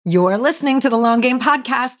You're listening to the Long Game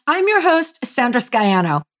Podcast. I'm your host, Sandra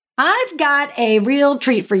Scaiano. I've got a real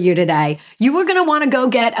treat for you today. You are going to want to go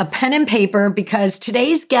get a pen and paper because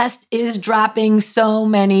today's guest is dropping so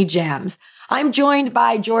many gems. I'm joined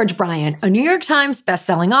by George Bryant, a New York Times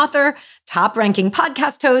bestselling author, top-ranking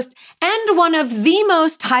podcast host, and one of the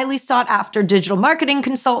most highly sought-after digital marketing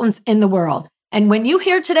consultants in the world. And when you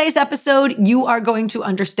hear today's episode, you are going to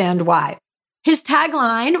understand why. His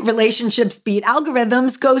tagline, "Relationships Beat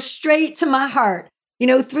Algorithms," goes straight to my heart.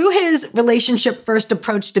 Through his relationship-first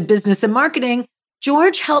approach to business and marketing,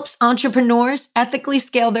 George helps entrepreneurs ethically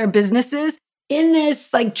scale their businesses in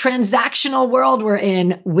this transactional world we're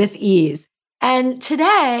in with ease. And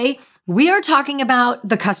today, we are talking about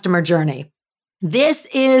the customer journey. This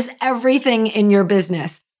is everything in your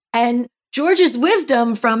business. And George's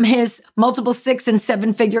wisdom from his multiple 6- and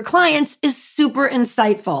 7-figure clients is super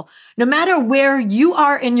insightful. No matter where you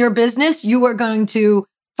are in your business, you are going to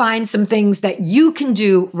find some things that you can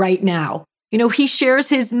do right now. He shares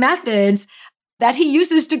his methods that he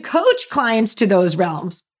uses to coach clients to those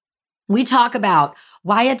realms. We talk about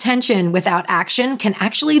why attention without action can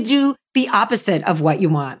actually do the opposite of what you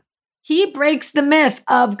want. He breaks the myth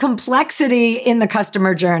of complexity in the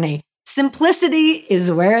customer journey. Simplicity is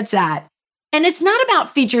where it's at. And it's not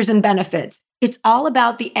about features and benefits. It's all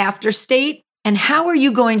about the after state and how are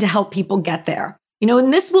you going to help people get there?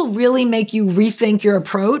 And this will really make you rethink your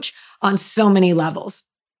approach on so many levels.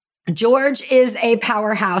 George is a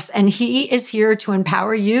powerhouse and he is here to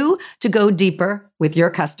empower you to go deeper with your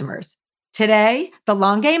customers. Today, the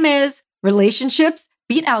long game is Relationships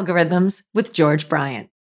Beat Algorithms with George Bryant.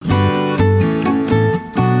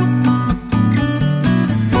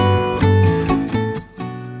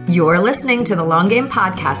 You're listening to the Long Game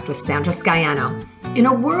Podcast with Sandra Scaiano. In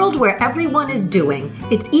a world where everyone is doing,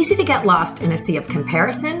 it's easy to get lost in a sea of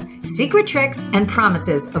comparison, secret tricks, and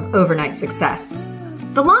promises of overnight success.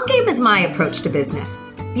 The long game is my approach to business,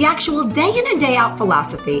 the actual day in and day out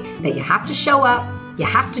philosophy that you have to show up, you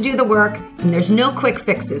have to do the work, and there's no quick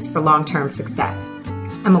fixes for long-term success.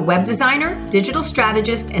 I'm a web designer, digital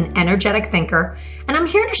strategist, and energetic thinker, and I'm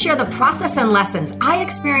here to share the process and lessons I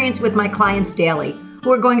experience with my clients daily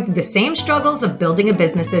who are going through the same struggles of building a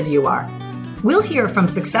business as you are. We'll hear from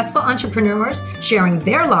successful entrepreneurs sharing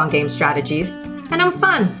their long game strategies, and I'm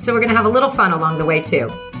fun, so we're going to have a little fun along the way too.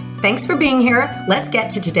 Thanks for being here. Let's get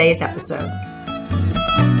to today's episode.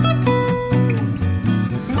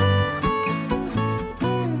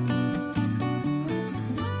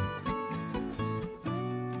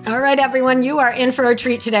 All right, everyone, you are in for a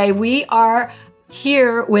treat today. We are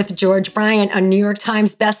here with George Bryant, a New York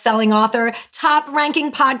Times bestselling author,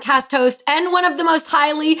 top-ranking podcast host, and one of the most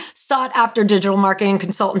highly sought-after digital marketing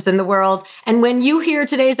consultants in the world. And when you hear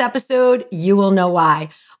today's episode, you will know why.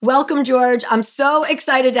 Welcome, George. I'm so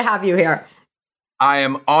excited to have you here. I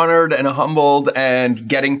am honored and humbled and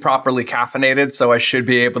getting properly caffeinated, so I should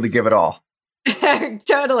be able to give it all.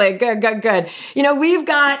 Totally. Good. We've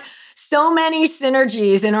got so many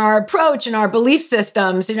synergies in our approach and our belief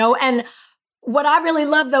systems, and what I really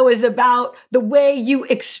love, though, is about the way you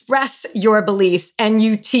express your beliefs and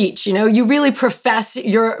you teach. You really profess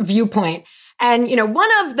your viewpoint. And, one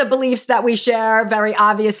of the beliefs that we share very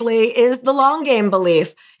obviously is the long game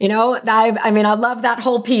belief. I love that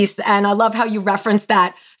whole piece and I love how you reference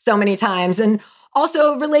that so many times. And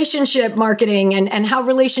also relationship marketing and how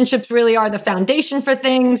relationships really are the foundation for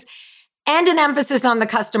things and an emphasis on the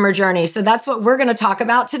customer journey. So that's what we're going to talk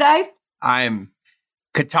about today.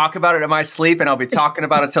 Could talk about it in my sleep and I'll be talking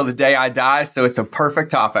about it till the day I die. So it's a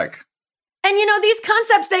perfect topic. And, these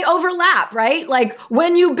concepts, they overlap, right? Like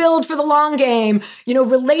when you build for the long game,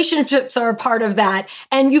 relationships are a part of that.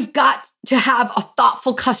 And you've got to have a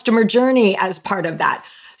thoughtful customer journey as part of that.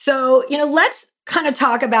 So, let's kind of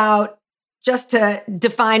talk about, just to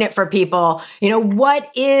define it for people,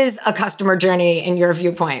 what is a customer journey in your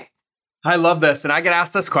viewpoint? I love this. And I get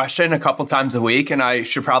asked this question a couple times a week, and I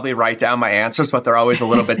should probably write down my answers, but they're always a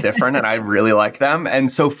little bit different and I really like them.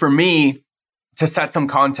 And so for me, to set some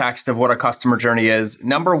context of what a customer journey is,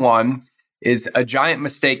 number one is a giant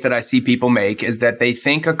mistake that I see people make is that they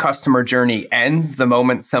think a customer journey ends the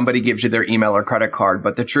moment somebody gives you their email or credit card.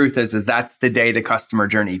 But the truth is that's the day the customer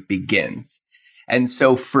journey begins. And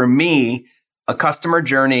so for me, a customer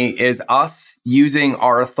journey is us using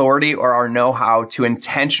our authority or our know-how to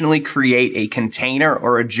intentionally create a container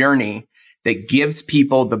or a journey that gives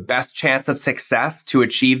people the best chance of success to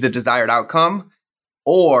achieve the desired outcome,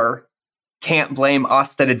 or can't blame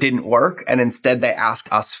us that it didn't work, and instead they ask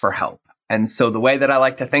us for help. And so the way that I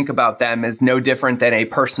like to think about them is no different than a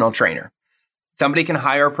personal trainer. Somebody can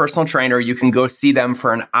hire a personal trainer. You can go see them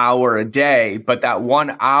for an hour a day, but that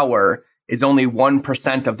 1 hour is only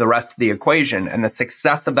 1% of the rest of the equation. And the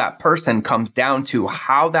success of that person comes down to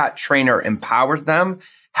how that trainer empowers them,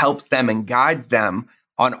 helps them, and guides them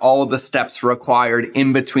on all the steps required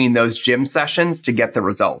in between those gym sessions to get the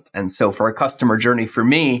result. And so for a customer journey, for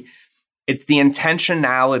me, it's the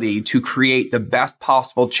intentionality to create the best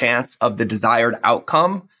possible chance of the desired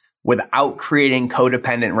outcome without creating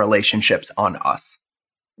codependent relationships on us.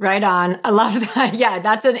 Right on. I love that. Yeah,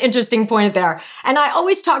 that's an interesting point there. And I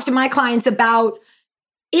always talk to my clients about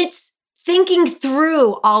it's thinking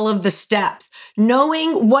through all of the steps,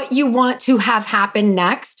 knowing what you want to have happen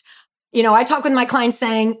next. I talk with my clients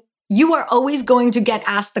saying, you are always going to get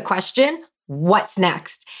asked the question, what's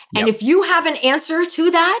next? And if you have an answer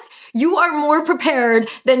to that, you are more prepared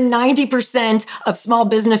than 90% of small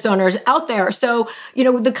business owners out there. So,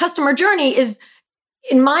 the customer journey is,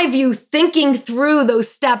 in my view, thinking through those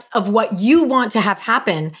steps of what you want to have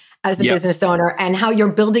happen as a business owner and how you're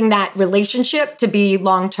building that relationship to be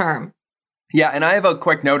long-term. Yeah. And I have a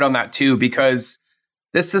quick note on that too, because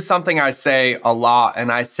this is something I say a lot.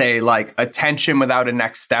 And I say attention without a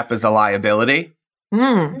next step is a liability.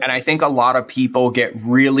 And I think a lot of people get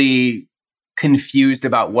really confused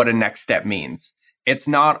about what a next step means. It's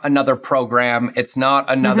not another program. It's not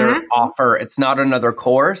another offer. It's not another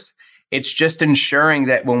course. It's just ensuring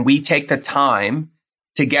that when we take the time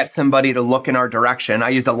to get somebody to look in our direction, I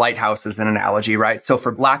use a lighthouse as an analogy, right? So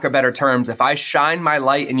for lack of better terms, if I shine my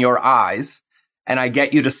light in your eyes and I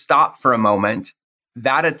get you to stop for a moment,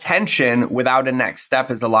 that attention without a next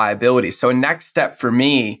step is a liability. So a next step for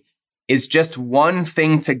me is just one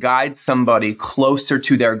thing to guide somebody closer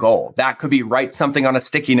to their goal. That could be write something on a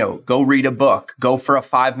sticky note, go read a book, go for a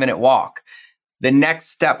 5-minute walk. The next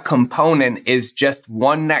step component is just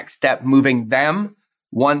one next step, moving them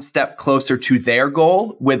one step closer to their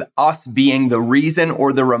goal, with us being the reason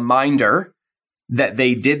or the reminder that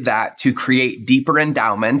they did that to create deeper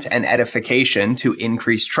endowment and edification to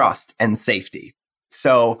increase trust and safety.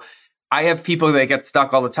 So I have people that get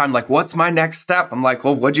stuck all the time, like, what's my next step? I'm like,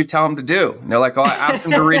 well, what'd you tell them to do? And they're like, oh, I asked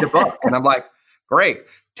them to read a book. And I'm like, great.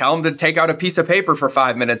 Tell them to take out a piece of paper for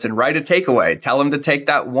 5 minutes and write a takeaway. Tell them to take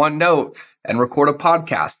that one note and record a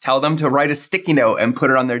podcast. Tell them to write a sticky note and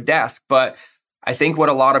put it on their desk. But I think what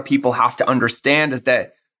a lot of people have to understand is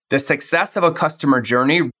that the success of a customer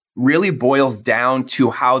journey really boils down to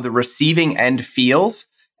how the receiving end feels,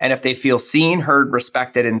 and if they feel seen, heard,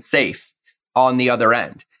 respected, and safe on the other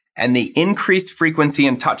end. And the increased frequency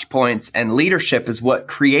and touch points and leadership is what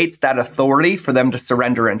creates that authority for them to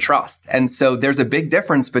surrender and trust. And so there's a big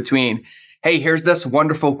difference between, hey, here's this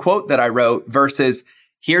wonderful quote that I wrote versus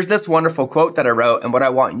here's this wonderful quote that I wrote. And what I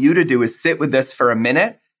want you to do is sit with this for a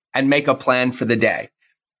minute and make a plan for the day.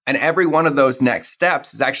 And every one of those next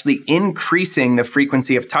steps is actually increasing the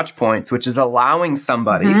frequency of touch points, which is allowing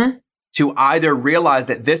somebody to either realize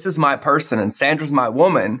that this is my person and Sandra's my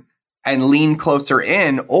woman and lean closer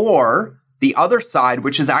in, or the other side,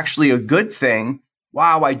 which is actually a good thing.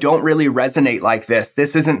 Wow, I don't really resonate like this.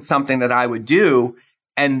 This isn't something that I would do.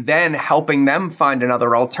 And then helping them find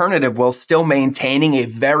another alternative while still maintaining a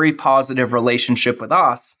very positive relationship with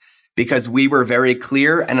us, because we were very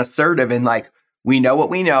clear and assertive in we know what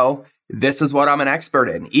we know. This is what I'm an expert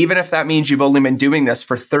in. Even if that means you've only been doing this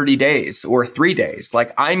for 30 days or 3 days.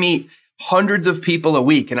 I meet hundreds of people a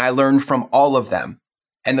week and I learn from all of them.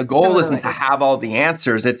 And the goal isn't to have all the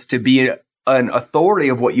answers. It's to be an authority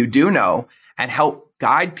of what you do know and help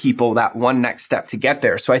guide people that one next step to get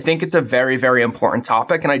there. So I think it's a very, very important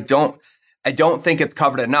topic. And I don't think it's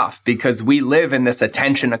covered enough, because we live in this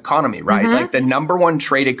attention economy, right? The number one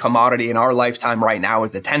traded commodity in our lifetime right now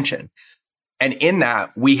is attention. And in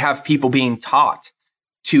that, we have people being taught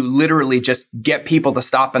to literally just get people to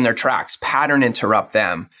stop in their tracks, pattern interrupt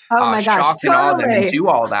them, shock and awe them, and do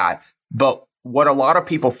all that. But what a lot of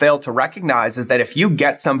people fail to recognize is that if you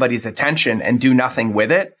get somebody's attention and do nothing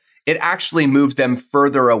with it, it actually moves them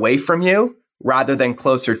further away from you rather than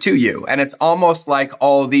closer to you. And it's almost like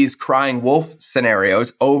all these crying wolf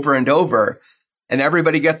scenarios over and over. And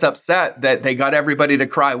everybody gets upset that they got everybody to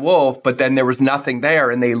cry wolf, but then there was nothing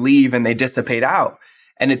there and they leave and they dissipate out.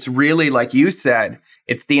 And it's really, like you said,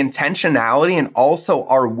 it's the intentionality and also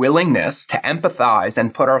our willingness to empathize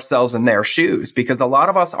and put ourselves in their shoes, because a lot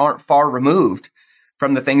of us aren't far removed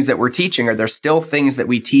from the things that we're teaching, or there's still things that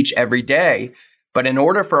we teach every day. But in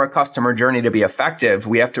order for a customer journey to be effective,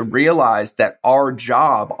 we have to realize that our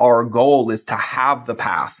job, our goal is to have the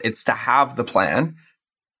path. It's to have the plan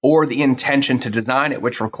or the intention to design it,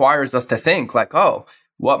 which requires us to think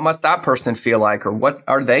What must that person feel like? Or what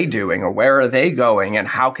are they doing? Or where are they going? And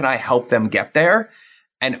how can I help them get there?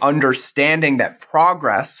 And understanding that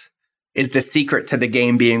progress is the secret to the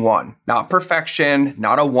game being won. Not perfection,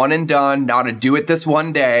 not a one and done, not a do it this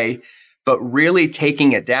one day, but really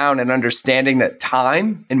taking it down and understanding that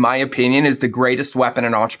time, in my opinion, is the greatest weapon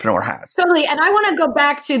an entrepreneur has. Totally. And I want to go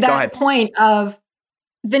back to that point of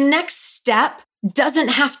the next step doesn't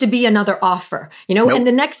have to be another offer, Nope. And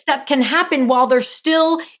the next step can happen while they're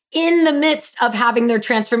still in the midst of having their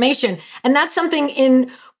transformation. And that's something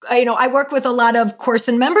I work with a lot of course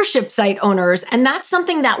and membership site owners, and that's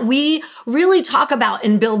something that we really talk about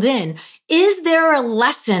and build in. Is there a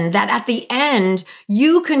lesson that at the end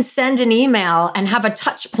you can send an email and have a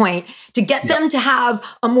touch point to get them to have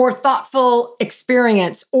a more thoughtful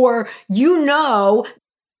experience? Or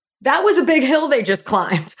that was a big hill they just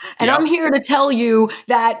climbed. And I'm here to tell you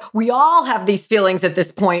that we all have these feelings at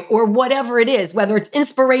this point, or whatever it is, whether it's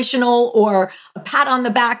inspirational or a pat on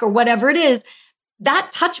the back or whatever it is.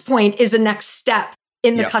 That touch point is the next step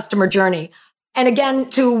in the customer journey. And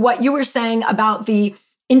again, to what you were saying about the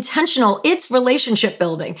intentional, it's relationship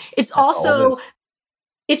building. It's also,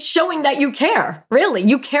 it's showing that you care, really.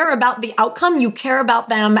 You care about the outcome. You care about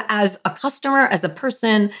them as a customer, as a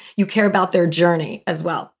person. You care about their journey as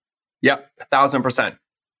well. Yep, 1,000%.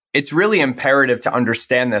 It's really imperative to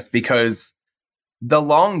understand this because the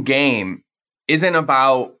long game isn't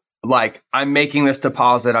about like, I'm making this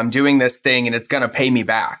deposit, I'm doing this thing, and it's going to pay me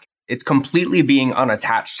back. It's completely being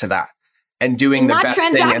unattached to that and doing the best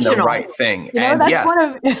thing and the right thing.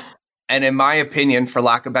 And in my opinion, for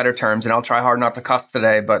lack of better terms, and I'll try hard not to cuss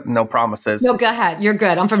today, but no promises. No, go ahead. You're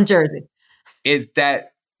good. I'm from Jersey. Is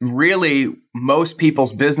that really most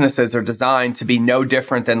people's businesses are designed to be no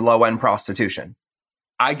different than low-end prostitution.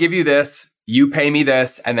 I give you this, you pay me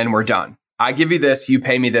this, and then we're done. I give you this, you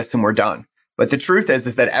pay me this, and we're done. But the truth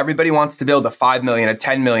is that everybody wants to build a 5 million, a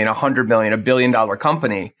 10 million, a 100 million, $1 billion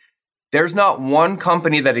company. There's not one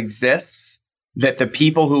company that exists that the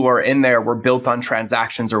people who are in there were built on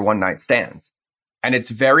transactions or one-night stands. And it's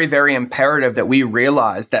very, very imperative that we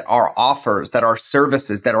realize that our offers, that our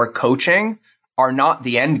services, that our coaching are not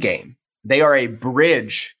the end game. They are a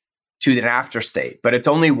bridge to the after state, but it's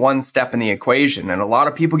only one step in the equation. And a lot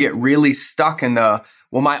of people get really stuck in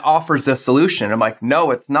well, my offer's the solution. I'm like,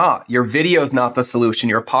 no, it's not. Your video's not the solution.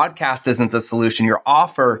 Your podcast isn't the solution. Your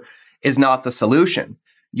offer is not the solution.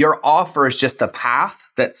 Your offer is just the path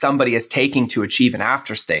that somebody is taking to achieve an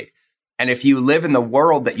after state. And if you live in the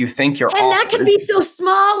world that you think your offer that can be so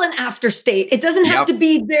small, an after state. It doesn't have to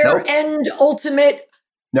be their end ultimate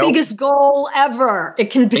biggest goal ever.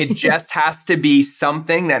 It can be. It just has to be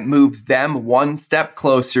something that moves them one step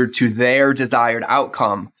closer to their desired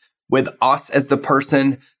outcome, with us as the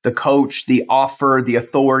person, the coach, the offer, the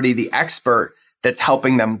authority, the expert that's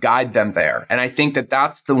helping them guide them there. And I think that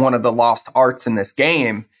that's one of the lost arts in this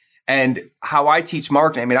game. And how I teach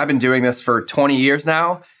marketing, I mean, I've been doing this for 20 years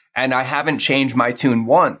now, and I haven't changed my tune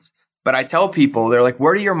once. But I tell people, they're like,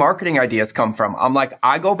 where do your marketing ideas come from? I'm like,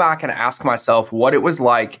 I go back and ask myself what it was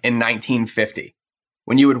like in 1950.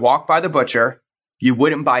 When you would walk by the butcher, you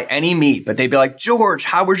wouldn't buy any meat, but they'd be like, George,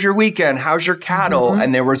 how was your weekend? How's your cattle?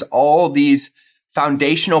 And there was all these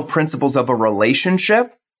foundational principles of a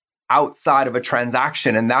relationship outside of a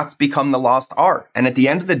transaction. And that's become the lost art. And at the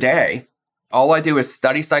end of the day, all I do is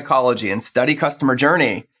study psychology and study customer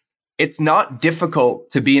journey. It's not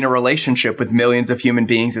difficult to be in a relationship with millions of human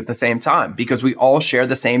beings at the same time because we all share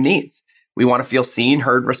the same needs. We want to feel seen,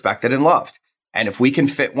 heard, respected, and loved. And if we can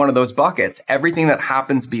fit one of those buckets, everything that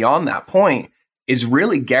happens beyond that point is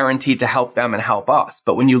really guaranteed to help them and help us.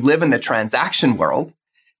 But when you live in the transaction world,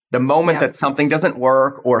 the moment that something doesn't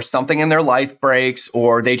work or something in their life breaks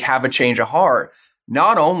or they'd have a change of heart,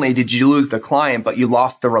 not only did you lose the client, but you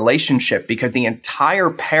lost the relationship because the entire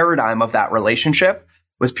paradigm of that relationship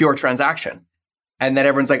was pure transaction. And then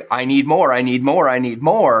everyone's like, I need more, I need more, I need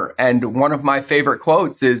more. And one of my favorite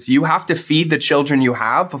quotes is, you have to feed the children you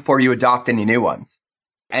have before you adopt any new ones.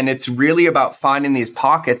 And it's really about finding these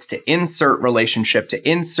pockets to insert relationship, to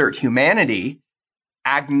insert humanity,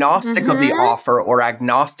 agnostic of the offer or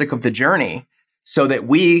agnostic of the journey, so that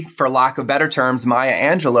we, for lack of better terms, Maya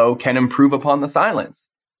Angelou, can improve upon the silence.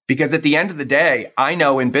 Because at the end of the day, I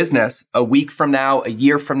know in business, a week from now, a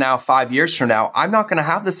year from now, 5 years from now, I'm not going to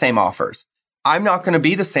have the same offers. I'm not going to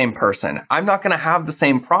be the same person. I'm not going to have the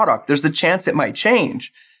same product. There's a chance it might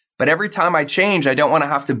change. But every time I change, I don't want to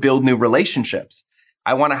have to build new relationships.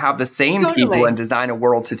 I want to have the same people and design a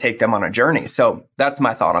world to take them on a journey. So that's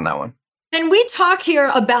my thought on that one. And we talk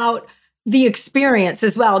here about the experience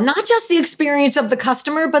as well, not just the experience of the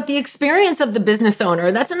customer, but the experience of the business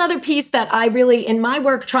owner. That's another piece that I really, in my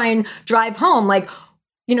work, try and drive home. Like,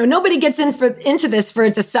 nobody gets into this for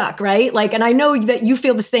it to suck, right? Like, and I know that you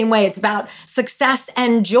feel the same way. It's about success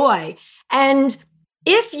and joy. And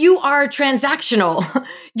if you are transactional,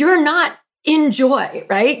 you're not in joy,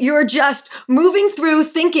 right? You're just moving through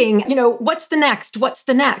thinking, what's the next? What's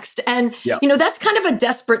the next? And, that's kind of a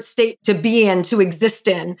desperate state to be in, to exist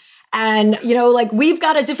in. And, like we've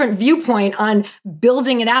got a different viewpoint on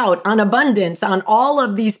building it out, on abundance, on all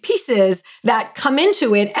of these pieces that come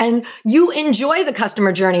into it. And you enjoy the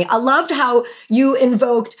customer journey. I loved how you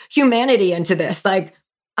invoked humanity into this. Like,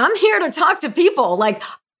 I'm here to talk to people. Like,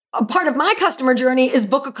 a part of my customer journey is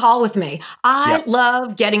book a call with me. I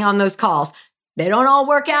love getting on those calls. They don't all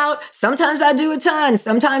work out. Sometimes I do a ton.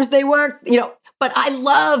 Sometimes they work, but I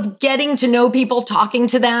love getting to know people, talking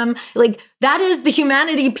to them. Like, that is the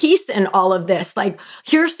humanity piece in all of this. Like,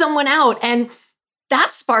 hear someone out, and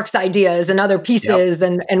that sparks ideas and other pieces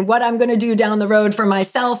and what I'm going to do down the road for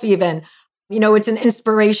myself even. It's an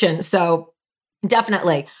inspiration. So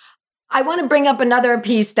definitely. I want to bring up another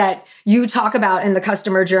piece that you talk about in the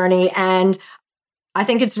customer journey. And I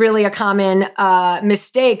think it's really a common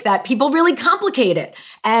mistake that people really complicate it.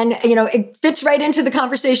 And, it fits right into the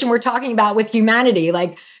conversation we're talking about with humanity.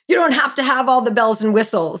 Like, you don't have to have all the bells and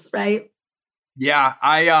whistles, right? Yeah,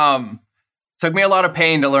 I took me a lot of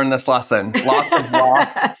pain to learn this lesson. Lots of law.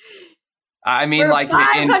 I mean, for like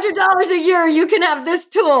 $500 a year, you can have this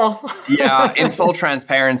tool. Yeah, in full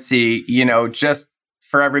transparency, just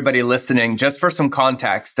for everybody listening, just for some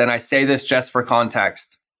context, and I say this just for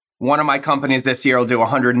context. One of my companies this year will do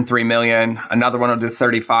 103 million. Another one will do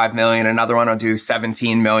 35 million. Another one will do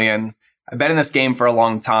 17 million. I've been in this game for a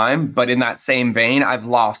long time, but in that same vein, I've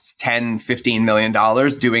lost 10, 15 million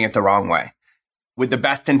dollars doing it the wrong way with the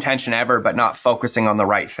best intention ever, but not focusing on the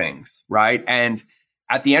right things, right? And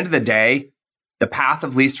at the end of the day, the path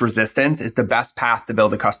of least resistance is the best path to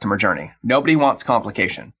build a customer journey. Nobody wants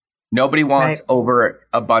complication. Nobody wants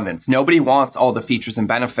overabundance. Nobody wants all the features and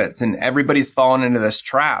benefits. And everybody's fallen into this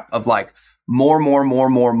trap of like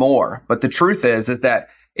more. But the truth is that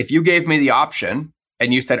if you gave me the option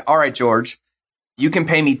and you said, all right, George, you can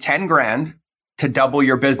pay me 10 grand to double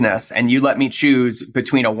your business, and you let me choose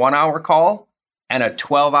between a 1-hour call and a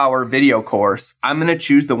 12-hour video course, I'm going to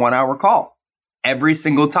choose the 1-hour call every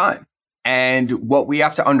single time. And what we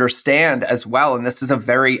have to understand as well, and this is a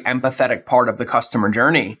very empathetic part of the customer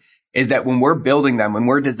journey, is that when we're building them, when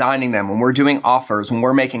we're designing them, when we're doing offers, when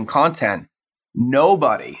we're making content,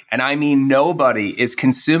 nobody, and I mean nobody, is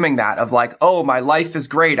consuming that of like, oh, my life is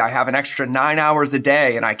great. I have an extra 9 hours a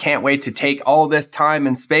day and I can't wait to take all this time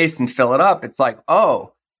and space and fill it up. It's like,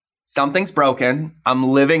 oh, something's broken. I'm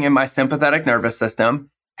living in my sympathetic nervous system,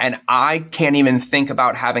 and I can't even think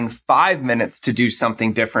about having 5 minutes to do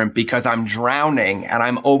something different because I'm drowning and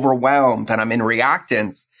I'm overwhelmed and I'm in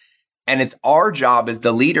reactance. And it's our job as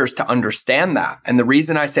the leaders to understand that. And the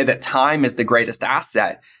reason I say that time is the greatest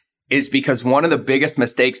asset is because one of the biggest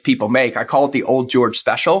mistakes people make, I call it the old George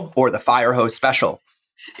special or the fire hose special,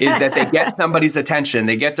 is that they get somebody's attention,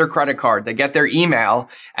 they get their credit card, they get their email,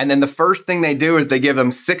 and then the first thing they do is they give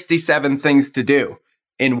them 67 things to do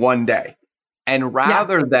in one day. And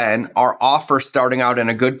rather than our offer starting out in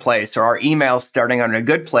a good place or our email starting out in a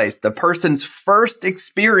good place, the person's first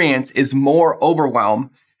experience is more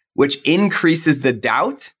overwhelm, which increases the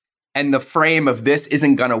doubt and the frame of this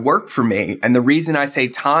isn't going to work for me. And the reason I say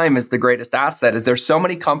time is the greatest asset is there's so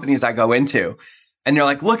many companies I go into and they're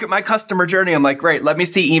like, look at my customer journey. I'm like, great, let me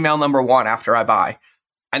see email number 1 after I buy.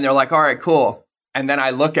 And they're like, all right, cool. And then I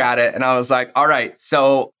look at it and I was like, all right,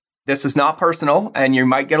 so this is not personal and you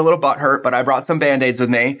might get a little butthurt, but I brought some Band-Aids with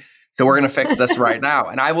me. So we're going to fix this right now.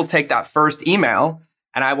 And I will take that first email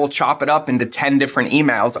and I will chop it up into 10 different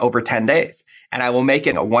emails over 10 days. And I will make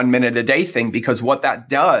it a 1 minute a day thing, because what that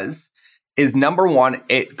does is, number one,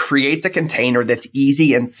 it creates a container that's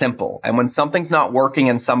easy and simple. And when something's not working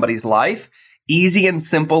in somebody's life, easy and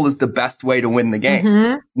simple is the best way to win the game.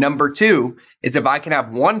 Mm-hmm. Number two is if I can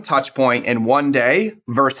have one touch point in one day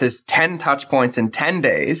versus 10 touch points in 10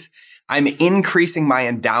 days, I'm increasing my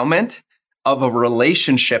endowment of a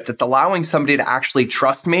relationship that's allowing somebody to actually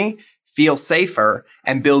trust me, feel safer,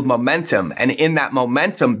 and build momentum. And in that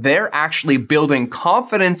momentum, they're actually building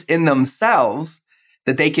confidence in themselves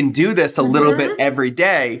that they can do this a little bit every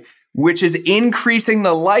day, which is increasing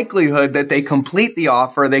the likelihood that they complete the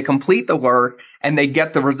offer, they complete the work, and they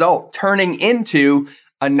get the result, turning into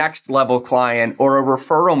a next level client or a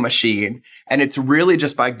referral machine. And it's really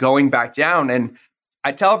just by going back down. And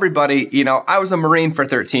I tell everybody, I was a Marine for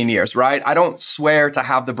 13 years, right? I don't swear to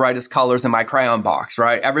have the brightest colors in my crayon box,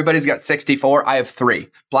 right? Everybody's got 64. I have 3,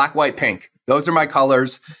 black, white, pink. Those are my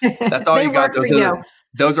colors. That's all They you got. work for you.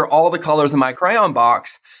 Those are all the colors in my crayon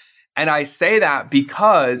box. And I say that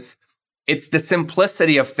because it's the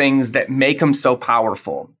simplicity of things that make them so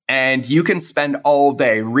powerful. And you can spend all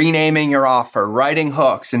day renaming your offer, writing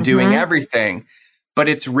hooks and doing everything. But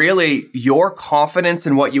it's really your confidence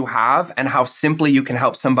in what you have and how simply you can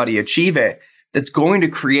help somebody achieve it that's going to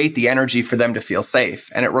create the energy for them to feel safe.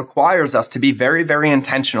 And it requires us to be very, very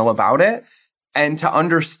intentional about it and to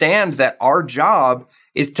understand that our job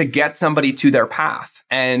is to get somebody to their path.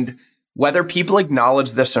 And whether people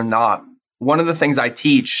acknowledge this or not, one of the things I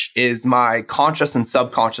teach is my conscious and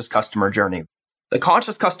subconscious customer journey. The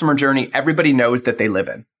conscious customer journey, everybody knows that they live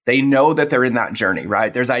in. They know that they're in that journey,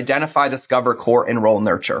 right? There's identify, discover, core, enroll,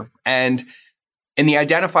 nurture. And in the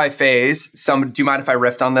identify phase, do you mind if I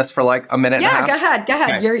riffed on this for like a minute and a half? Yeah, go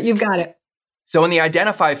ahead. Okay. You've got it. So in the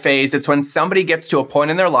identify phase, it's when somebody gets to a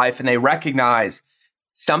point in their life and they recognize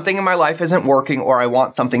something in my life isn't working or I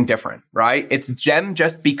want something different, right? It's them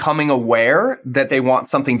just becoming aware that they want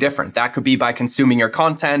something different. That could be by consuming your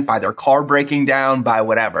content, by their car breaking down, by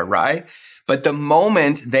whatever, right? But the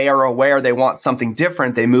moment they are aware they want something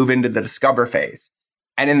different, they move into the discover phase.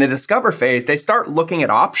 And in the discover phase, they start looking at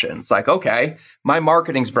options like, okay, my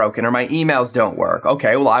marketing's broken or my emails don't work.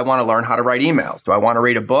 Okay, well, I want to learn how to write emails. Do I want to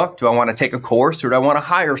read a book? Do I want to take a course or do I want to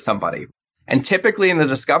hire somebody? And typically in the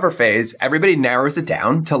discover phase, everybody narrows it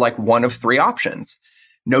down to like one of 3 options.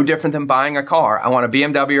 No different than buying a car. I want a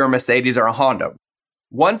BMW or a Mercedes or a Honda.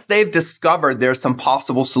 Once they've discovered there's some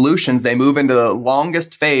possible solutions, they move into the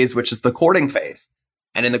longest phase, which is the courting phase.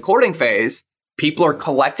 And in the courting phase, people are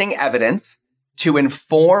collecting evidence to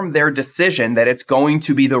inform their decision that it's going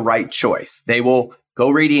to be the right choice. They will go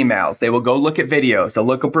read emails. They will go look at videos. They'll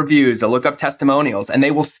look up reviews. They'll look up testimonials. And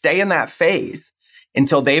they will stay in that phase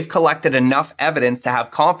until they've collected enough evidence to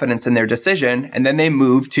have confidence in their decision. And then they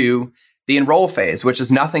move to the enroll phase, which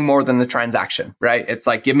is nothing more than the transaction, right? It's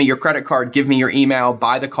like, give me your credit card, give me your email,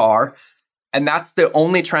 buy the car. And that's the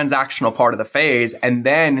only transactional part of the phase. And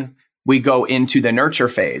then we go into the nurture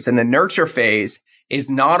phase. And the nurture phase is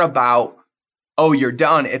not about, oh, you're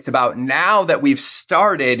done. It's about now that we've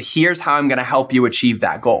started, here's how I'm going to help you achieve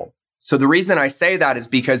that goal. So the reason I say that is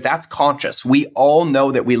because that's conscious. We all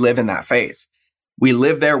know that we live in that phase. We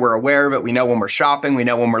live there. We're aware of it. We know when we're shopping. We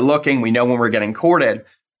know when we're looking. We know when we're getting courted.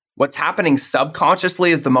 What's happening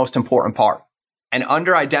subconsciously is the most important part. And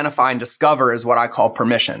under identify and discover is what I call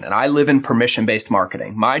permission. And I live in permission-based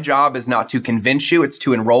marketing. My job is not to convince you, it's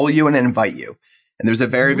to enroll you and invite you. And there's a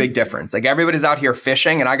very big difference. Like everybody's out here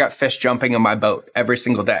fishing and I got fish jumping in my boat every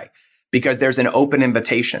single day because there's an open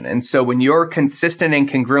invitation. And so when you're consistent and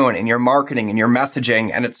congruent in your marketing and your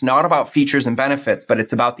messaging, and it's not about features and benefits, but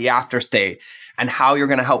it's about the after state and how you're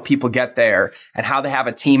going to help people get there and how they have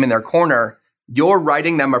a team in their corner, you're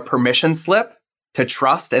writing them a permission slip to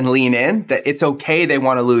trust and lean in that it's okay they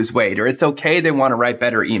want to lose weight or it's okay they want to write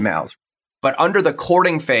better emails. But under the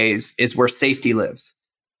courting phase is where safety lives.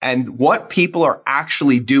 And what people are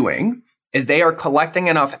actually doing is they are collecting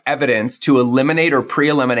enough evidence to eliminate or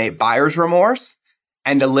pre-eliminate buyer's remorse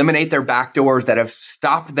and eliminate their backdoors that have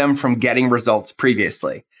stopped them from getting results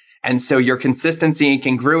previously. And so your consistency and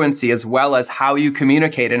congruency, as well as how you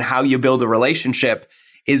communicate and how you build a relationship,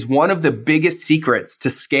 is one of the biggest secrets to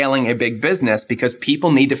scaling a big business because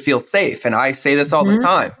people need to feel safe. And I say this all the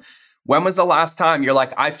time. When was the last time you're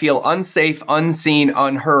like, I feel unsafe, unseen,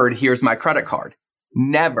 unheard, here's my credit card?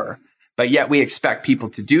 Never. But yet we expect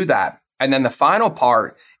people to do that. And then the final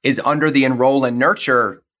part is under the enroll and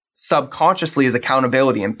nurture subconsciously is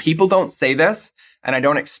accountability. And people don't say this, and I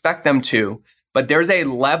don't expect them to, but there's a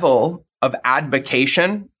level of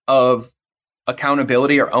advocation of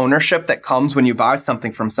accountability or ownership that comes when you buy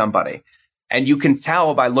something from somebody. And you can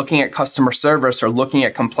tell by looking at customer service or looking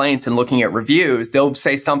at complaints and looking at reviews, they'll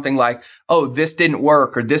say something like, oh, this didn't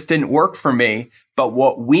work or this didn't work for me. But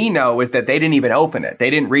what we know is that they didn't even open it. They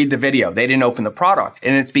didn't read the video. They didn't open the product.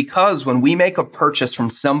 And it's because when we make a purchase from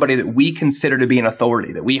somebody that we consider to be an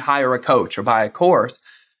authority, that we hire a coach or buy a course,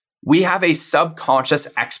 we have a subconscious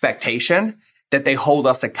expectation that they hold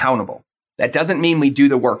us accountable. That doesn't mean we do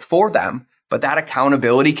the work for them, but that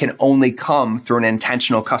accountability can only come through an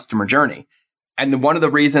intentional customer journey. And one of the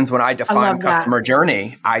reasons when I define customer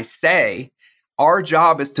journey, I say our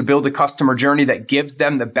job is to build a customer journey that gives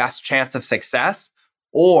them the best chance of success,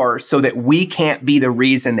 or so that we can't be the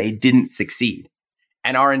reason they didn't succeed.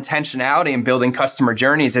 And our intentionality in building customer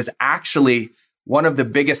journeys is actually one of the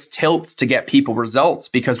biggest tilts to get people results,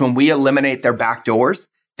 because when we eliminate their back doors,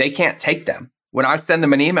 they can't take them. When I send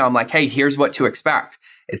them an email, I'm like, hey, here's what to expect.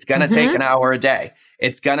 It's going to take an hour a day.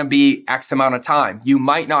 It's going to be X amount of time. You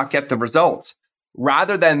might not get the results.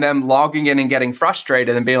 Rather than them logging in and getting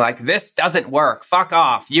frustrated and being like, this doesn't work. Fuck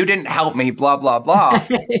off. You didn't help me, blah, blah, blah.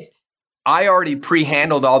 I already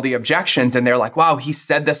pre-handled all the objections and they're like, wow, he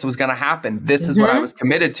said this was going to happen. This is what I was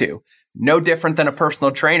committed to. No different than a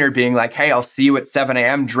personal trainer being like, hey, I'll see you at 7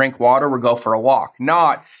 a.m., drink water, we'll go for a walk.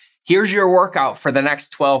 Not, here's your workout for the next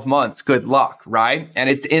 12 months. Good luck, right? And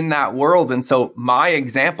it's in that world. And so my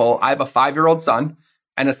example, I have a 5-year-old son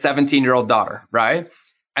and a 17-year-old daughter, right?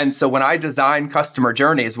 And so when I design customer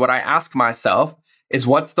journeys, what I ask myself is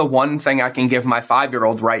what's the one thing I can give my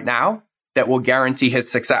 5-year-old right now that will guarantee his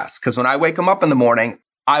success? Because when I wake him up in the morning,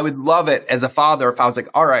 I would love it as a father if I was like,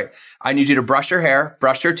 all right, I need you to brush your hair,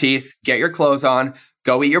 brush your teeth, get your clothes on,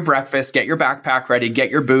 go eat your breakfast, get your backpack ready, get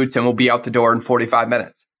your boots, and we'll be out the door in 45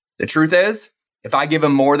 minutes. The truth is, if I give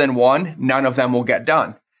him more than one, none of them will get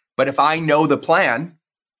done. But if I know the plan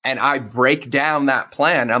and I break down that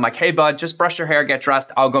plan, I'm like, hey, bud, just brush your hair, get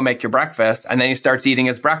dressed. I'll go make your breakfast. And then he starts eating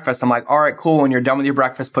his breakfast. I'm like, all right, cool. When you're done with your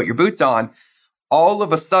breakfast, put your boots on. All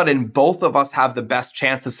of a sudden, both of us have the best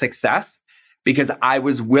chance of success because I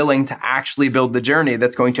was willing to actually build the journey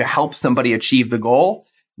that's going to help somebody achieve the goal,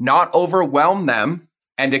 not overwhelm them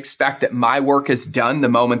and expect that my work is done the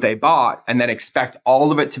moment they bought and then expect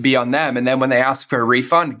all of it to be on them. And then when they ask for a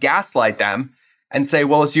refund, gaslight them and say,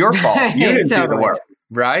 well, it's your fault. You didn't do the work,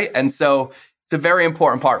 right? And so it's a very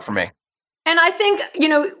important part for me. And I think,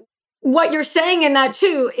 what you're saying in that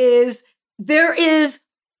too is there is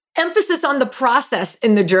emphasis on the process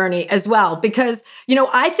in the journey as well, because,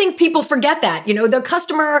 I think people forget that, the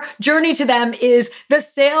customer journey to them is the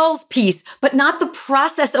sales piece, but not the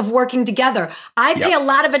process of working together. I pay a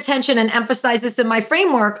lot of attention and emphasize this in my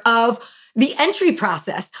framework of the entry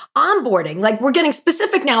process, onboarding. Like we're getting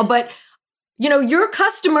specific now, but, your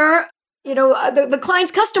customer, the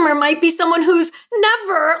client's customer might be someone who's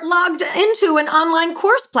never logged into an online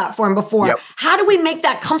course platform before. Yep. How do we make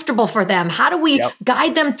that comfortable for them? How do we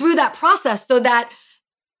guide them through that process so that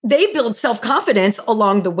they build self-confidence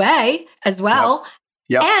along the way as well?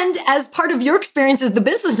 Yep. And as part of your experience as the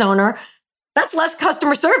business owner, that's less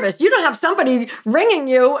customer service. You don't have somebody ringing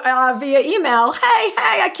you via email. Hey,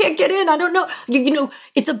 I can't get in. I don't know.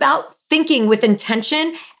 It's about thinking with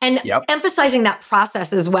intention and emphasizing that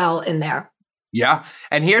process as well in there. Yeah.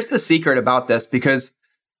 And here's the secret about this, because,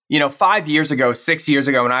 5 years ago, 6 years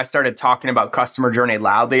ago, when I started talking about customer journey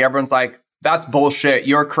loudly, everyone's like, that's bullshit.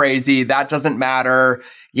 You're crazy. That doesn't matter.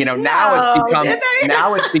 Now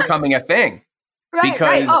it's becoming a thing.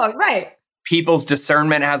 Right. People's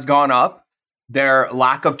discernment has gone up. Their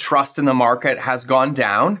lack of trust in the market has gone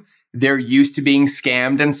down. They're used to being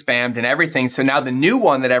scammed and spammed and everything. So now the new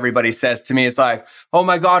one that everybody says to me is like, oh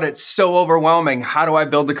my God, it's so overwhelming. How do I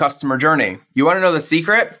build a customer journey? You want to know the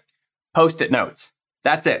secret? Post-it notes.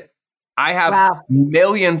 That's it. I have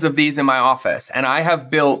millions of these in my office, and I have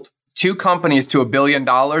built 2 companies to $1 billion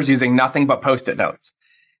using nothing but Post-it notes.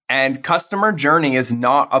 And customer journey is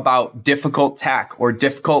not about difficult tech or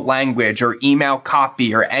difficult language or email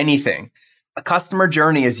copy or anything. A customer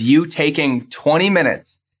journey is you taking 20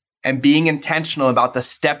 minutes and being intentional about the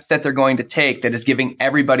steps that they're going to take that is giving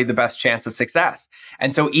everybody the best chance of success.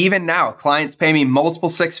 And so even now, clients pay me multiple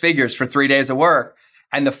 6 figures for 3 days of work.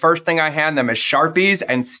 And the first thing I hand them is Sharpies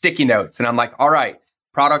and sticky notes. And I'm like, all right,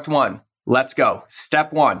 product 1, let's go.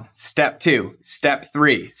 Step 1, step 2, step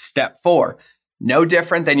 3, step 4. No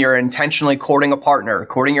different than you're intentionally courting a partner,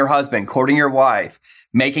 courting your husband, courting your wife,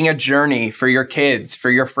 making a journey for your kids,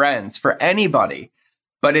 for your friends, for anybody.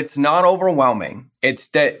 But it's not overwhelming. It's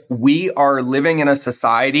that we are living in a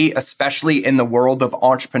society, especially in the world of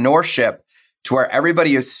entrepreneurship, to where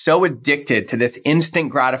everybody is so addicted to this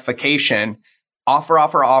instant gratification,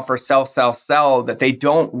 offer, sell, that they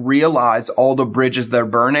don't realize all the bridges they're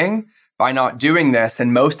burning by not doing this.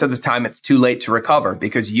 And most of the time it's too late to recover,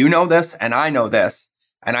 because you know this and I know this.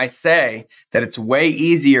 And I say that it's way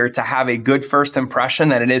easier to have a good first impression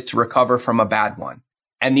than it is to recover from a bad one.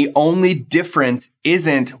 And the only difference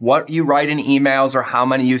isn't what you write in emails or how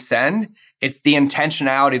many you send. It's the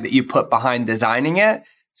intentionality that you put behind designing it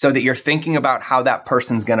so that you're thinking about how that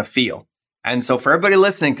person's going to feel. And so for everybody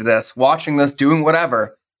listening to this, watching this, doing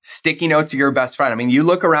whatever, sticky notes are your best friend. I mean, you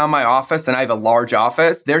look around my office, and I have a large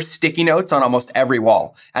office. There's sticky notes on almost every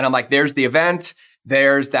wall. And I'm like, there's the event.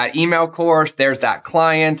 There's that email course. There's that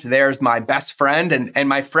client. There's my best friend. And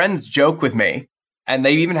my friends joke with me. And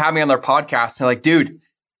they even have me on their podcast. And they're like, dude,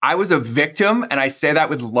 I was a victim, and I say that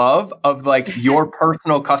with love, of like your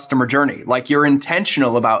personal customer journey. Like you're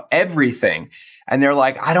intentional about everything. And they're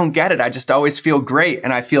like, I don't get it. I just always feel great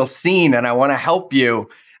and I feel seen and I want to help you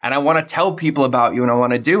and I want to tell people about you and I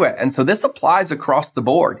want to do it. And so this applies across the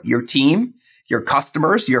board. Your team, your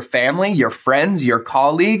customers, your family, your friends, your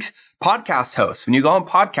colleagues, podcast hosts. When you go on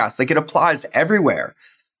podcasts, like it applies everywhere.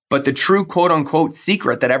 But the true quote unquote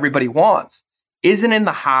secret that everybody wants isn't in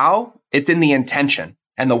the how, it's in the intention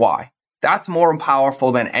and the why. That's more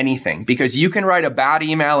powerful than anything because you can write a bad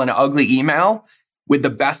email and an ugly email with the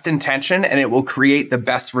best intention and it will create the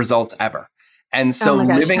best results ever. And so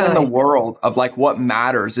living in the world of like what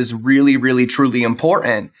matters is really, really, truly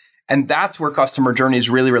important. And that's where customer journeys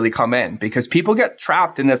really, really come in because people get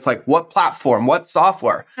trapped in this like, what platform, what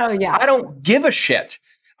software? Oh, yeah. I don't give a shit.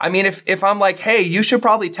 I mean, if I'm like, hey, you should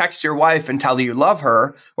probably text your wife and tell her you love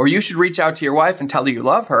her, or you should reach out to your wife and tell her you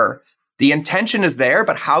love her. The intention is there,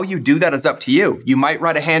 but how you do that is up to you. You might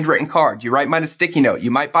write a handwritten card. You might a sticky note.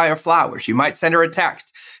 You might buy her flowers. You might send her a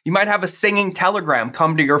text. You might have a singing telegram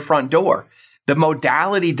come to your front door. The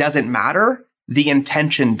modality doesn't matter. The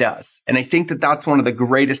intention does. And I think that that's one of the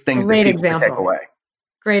greatest things that people can take away.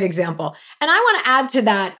 Great example. And I want to add to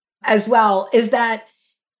that as well is that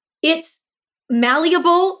it's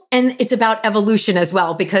malleable and it's about evolution as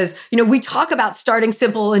well, because, we talk about starting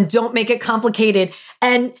simple and don't make it complicated.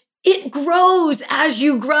 And it grows as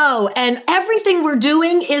you grow and everything we're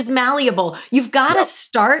doing is malleable. You've got to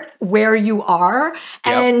start where you are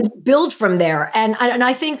and build from there. And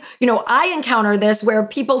I think, I encounter this where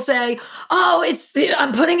people say, oh,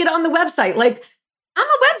 I'm putting it on the website. Like, I'm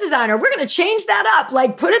a web designer. We're going to change that up.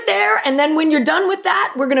 Like put it there. And then when you're done with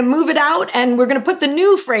that, we're going to move it out and we're going to put the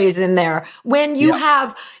new phrase in there. When you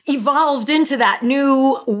have evolved into that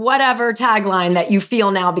new whatever tagline that you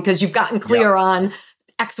feel now because you've gotten clear on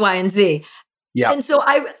X, Y, and Z. Yeah. And so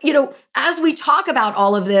as we talk about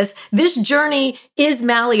all of this journey is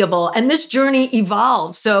malleable and this journey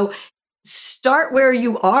evolves. So start where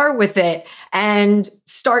you are with it and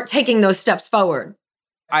start taking those steps forward.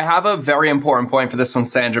 I have a very important point for this one,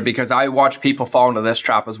 Sandra, because I watch people fall into this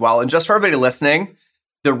trap as well. And just for everybody listening,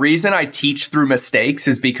 the reason I teach through mistakes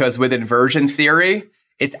is because with inversion theory,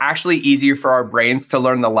 it's actually easier for our brains to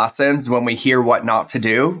learn the lessons when we hear what not to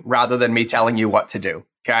do rather than me telling you what to do.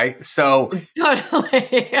 Okay. So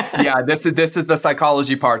totally. this is the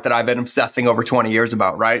psychology part that I've been obsessing over 20 years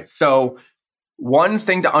about, right? So one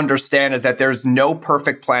thing to understand is that there's no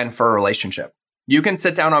perfect plan for a relationship. You can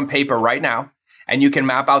sit down on paper right now and you can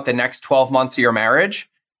map out the next 12 months of your marriage.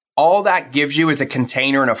 All that gives you is a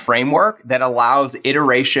container and a framework that allows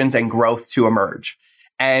iterations and growth to emerge.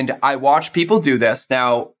 And I watch people do this.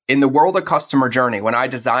 Now, in the world of customer journey, when I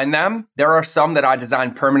design them, there are some that I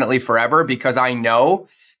design permanently forever because I know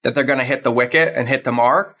that they're going to hit the wicket and hit the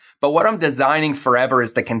mark. But what I'm designing forever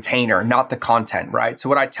is the container, not the content, right? So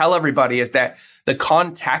what I tell everybody is that the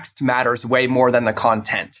context matters way more than the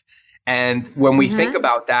content. And when we think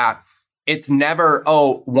about that, it's never,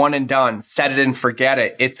 one and done, set it and forget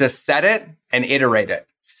it. It's a set it and iterate it,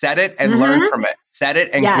 set it and learn from it, set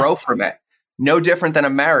it and grow from it. No different than a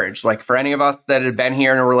marriage. Like for any of us that had been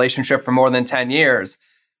here in a relationship for more than 10 years,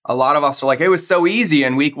 a lot of us are like, it was so easy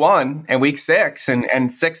in week 1 and week 6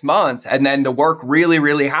 and 6 months. And then the work really,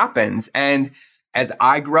 really happens. And as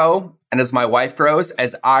I grow and as my wife grows,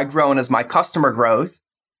 as I grow and as my customer grows,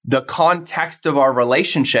 the context of our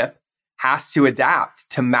relationship has to adapt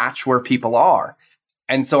to match where people are.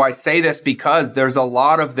 And so I say this because there's a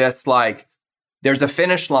lot of this like, there's a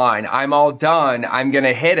finish line. I'm all done. I'm going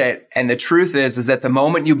to hit it. And the truth is that the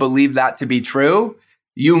moment you believe that to be true,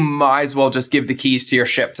 you might as well just give the keys to your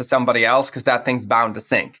ship to somebody else because that thing's bound to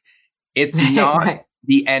sink. It's not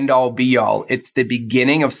the end all be all. It's the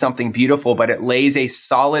beginning of something beautiful, but it lays a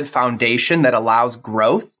solid foundation that allows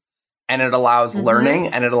growth and it allows learning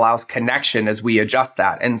and it allows connection as we adjust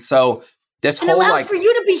that. And so this and whole allows for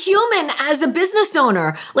you to be human as a business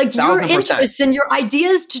owner, like your interests and your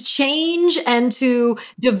ideas to change and to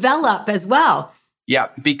develop as well. Yeah,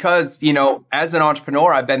 because, as an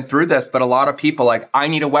entrepreneur, I've been through this, but a lot of people like, I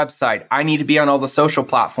need a website. I need to be on all the social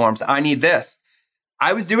platforms. I need this.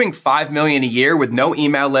 I was doing 5 million a year with no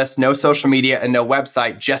email list, no social media, and no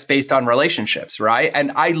website just based on relationships, right?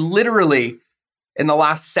 And I literally, in the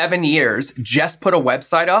last 7 years, just put a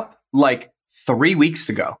website up like 3 weeks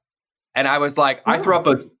ago. And I was like, I threw up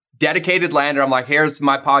a dedicated lander. I'm like, here's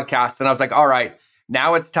my podcast. And I was like, all right,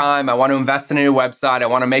 now it's time. I want to invest in a new website. I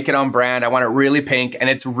want to make it on brand. I want it really pink. And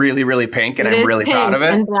it's really, really pink. And I'm really proud of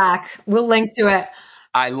it. And black. We'll link to it.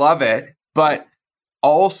 I love it. But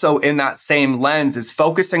also in that same lens is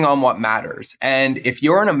focusing on what matters. And if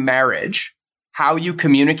you're in a marriage how you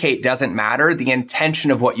communicate doesn't matter. The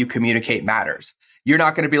intention of what you communicate matters. You're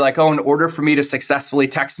not going to be like, oh, in order for me to successfully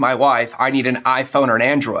text my wife, I need an iPhone or an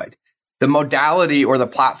Android. The modality or the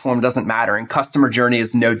platform doesn't matter, and customer journey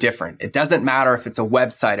is no different. It doesn't matter if it's a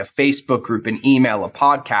website, a Facebook group, an email, a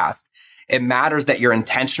podcast. It matters that you're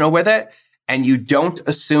intentional with it and you don't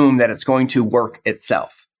assume that it's going to work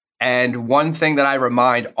itself. And one thing that I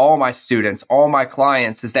remind all my students, all my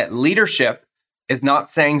clients, is that leadership is not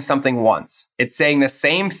saying something once. It's saying the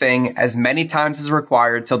same thing as many times as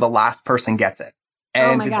required till the last person gets it.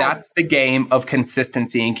 And that's the game of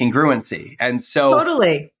consistency and congruency. And so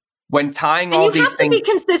totally. When tying all these things, you have to be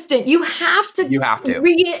consistent. You have to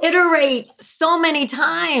reiterate so many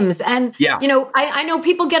times. And, I know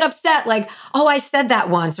people get upset like, oh, I said that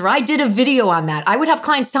once, or I did a video on that. I would have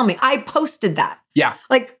clients tell me, I posted that. Yeah.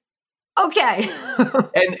 Like, okay.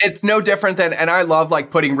 And it's no different than, and I love like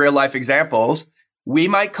putting real life examples. We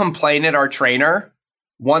might complain at our trainer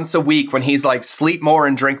once a week when he's like, sleep more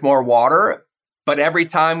and drink more water. But every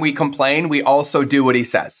time we complain, we also do what he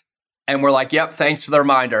says. And we're like, yep, thanks for the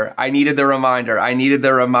reminder. I needed the reminder. I needed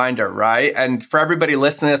the reminder, right? And for everybody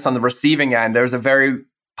listening to this on the receiving end, there's a very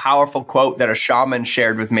powerful quote that a shaman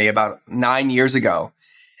shared with me about 9 years ago.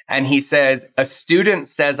 And he says, a student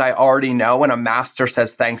says, I already know, and a master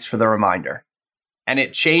says, thanks for the reminder. And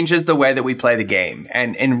it changes the way that we play the game.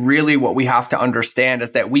 And really what we have to understand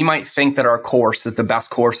is that we might think that our course is the best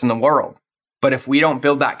course in the world. But if we don't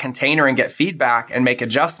build that container and get feedback and make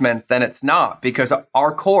adjustments, then it's not, because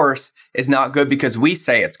our course is not good because we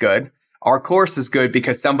say it's good. Our course is good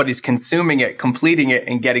because somebody's consuming it, completing it,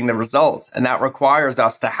 and getting the results. And that requires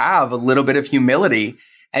us to have a little bit of humility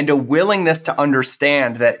and a willingness to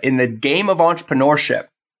understand that in the game of entrepreneurship,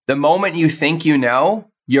 the moment you think you know,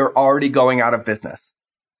 you're already going out of business.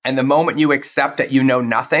 And the moment you accept that you know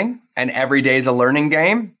nothing and every day is a learning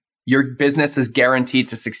game, your business is guaranteed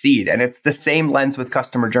to succeed. And it's the same lens with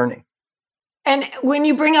customer journey. And when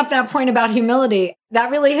you bring up that point about humility,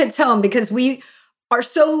 that really hits home, because we are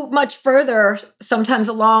so much further sometimes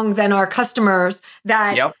along than our customers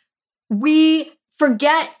that we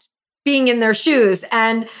forget being in their shoes.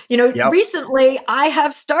 And, recently I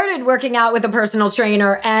have started working out with a personal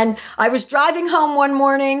trainer, and I was driving home one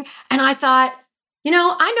morning and I thought,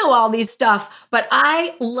 I know all these stuff, but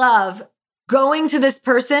I love going to this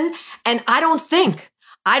person and I don't think.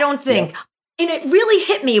 And it really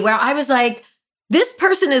hit me where I was like, this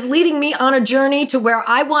person is leading me on a journey to where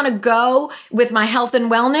I want to go with my health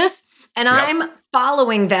and wellness. And I'm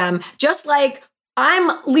following them, just like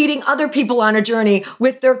I'm leading other people on a journey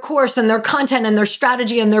with their course and their content and their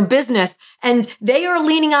strategy and their business. And they are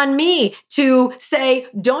leaning on me to say,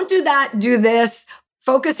 don't do that, do this.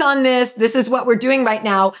 Focus on this. This is what we're doing right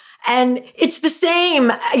now. And it's the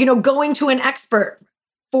same, going to an expert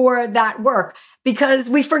for that work, because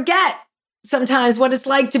we forget sometimes what it's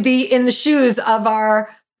like to be in the shoes of our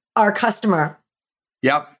customer.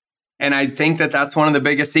 Yep. And I think that that's one of the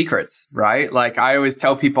biggest secrets, right? Like I always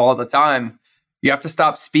tell people all the time, you have to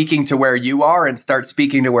stop speaking to where you are and start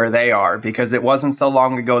speaking to where they are, because it wasn't so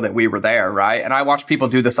long ago that we were there, right? And I watch people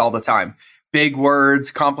do this all the time. Big words,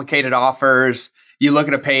 complicated offers. You look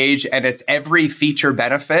at a page and it's every feature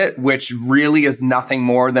benefit, which really is nothing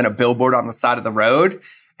more than a billboard on the side of the road.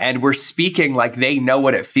 And we're speaking like they know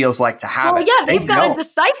what it feels like to have it. Yeah, they've got to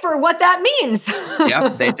decipher what that means.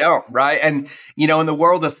 They don't, right? And, in the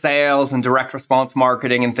world of sales and direct response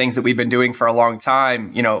marketing and things that we've been doing for a long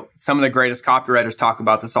time, some of the greatest copywriters talk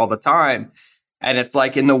about this all the time. And it's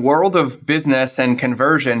like in the world of business and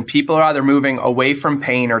conversion, people are either moving away from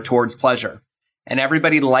pain or towards pleasure. And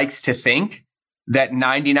everybody likes to think that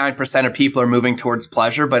 99% of people are moving towards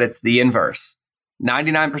pleasure, but it's the inverse.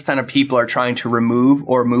 99% of people are trying to remove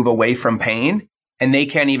or move away from pain, and they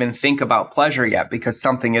can't even think about pleasure yet because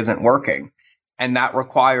something isn't working. And that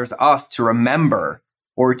requires us to remember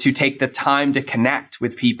or to take the time to connect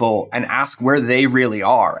with people and ask where they really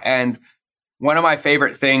are. And one of my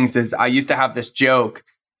favorite things is I used to have this joke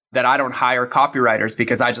that I don't hire copywriters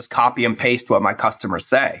because I just copy and paste what my customers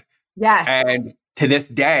say. Yes. And to this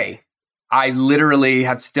day, I literally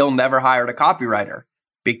have still never hired a copywriter,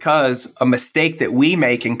 because a mistake that we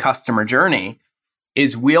make in customer journey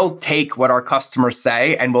is we'll take what our customers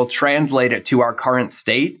say and we'll translate it to our current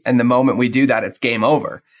state. And the moment we do that, it's game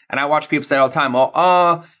over. And I watch people say all the time,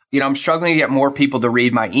 I'm struggling to get more people to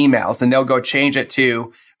read my emails. And they'll go change it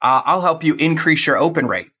to, I'll help you increase your open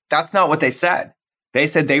rate. That's not what they said. They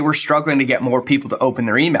said they were struggling to get more people to open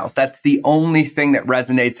their emails. That's the only thing that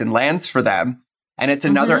resonates and lands for them. And it's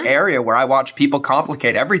another area where I watch people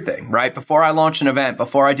complicate everything, right? Before I launch an event,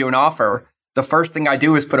 before I do an offer, the first thing I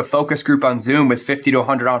do is put a focus group on Zoom with 50 to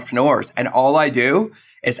 100 entrepreneurs. And all I do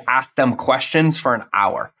is ask them questions for an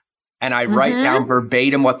hour. And I write down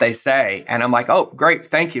verbatim what they say. And I'm like, oh, great.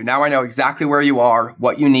 Thank you. Now I know exactly where you are,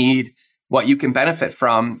 what you need, what you can benefit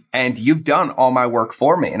from. And you've done all my work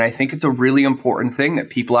for me. And I think it's a really important thing that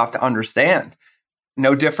people have to understand.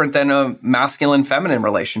 No different than a masculine-feminine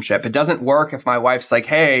relationship. It doesn't work if my wife's like,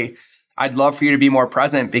 hey, I'd love for you to be more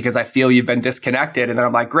present because I feel you've been disconnected. And then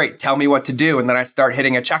I'm like, great, tell me what to do. And then I start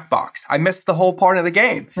hitting a checkbox. I missed the whole part of the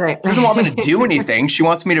game. Right. She doesn't want me to do anything. She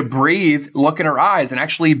wants me to breathe, look in her eyes, and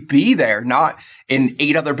actually be there, not in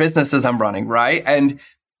 8 other businesses I'm running, right? And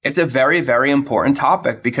it's a very, very important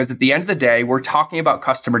topic because at the end of the day, we're talking about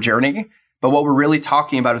customer journey, but what we're really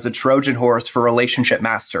talking about is a Trojan horse for relationship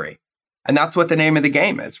mastery. And that's what the name of the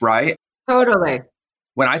game is, right? Totally.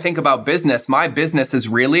 When I think about business, my business is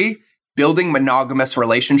really building monogamous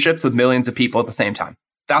relationships with millions of people at the same time.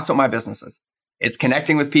 That's what my business is. It's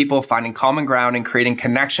connecting with people, finding common ground, and creating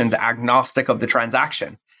connections agnostic of the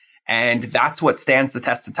transaction. And that's what stands the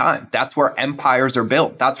test of time. That's where empires are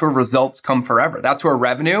built. That's where results come forever. That's where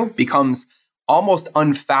revenue becomes almost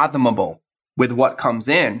unfathomable with what comes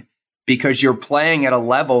in because you're playing at a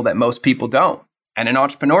level that most people don't. And in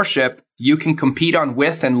entrepreneurship, you can compete on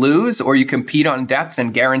width and lose, or you compete on depth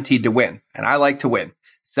and guaranteed to win. And I like to win.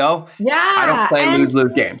 So I don't play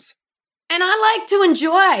lose-lose games. And I like to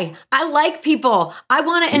enjoy. I like people. I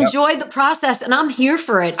want to enjoy the process, and I'm here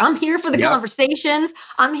for it. I'm here for the conversations.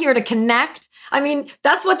 I'm here to connect. I mean,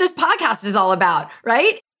 that's what this podcast is all about,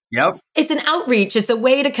 right? Yep. It's an outreach. It's a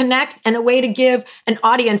way to connect and a way to give an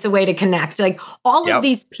audience a way to connect. Like all of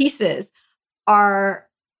these pieces add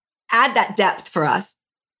that depth for us.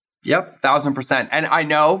 Yep, 1,000%. And I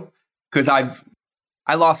know because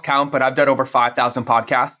I lost count, but I've done over 5,000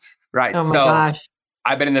 podcasts, right? Oh my gosh.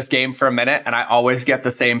 I've been in this game for a minute and I always get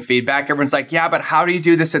the same feedback. Everyone's like, yeah, but how do you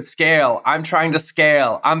do this at scale? I'm trying to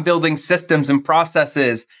scale. I'm building systems and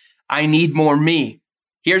processes. I need more me.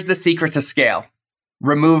 Here's the secret to scale.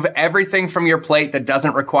 Remove everything from your plate that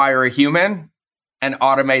doesn't require a human and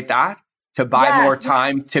automate that to buy more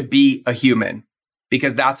time to be a human,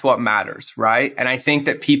 because that's what matters, right? And I think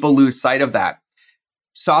that people lose sight of that.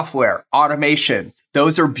 Software, automations,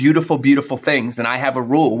 those are beautiful, beautiful things. And I have a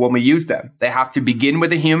rule when we use them. They have to begin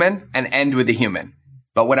with a human and end with a human.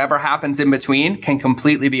 But whatever happens in between can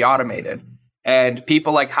completely be automated. And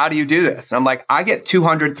people like, how do you do this? And I'm like, I get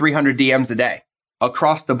 200, 300 DMs a day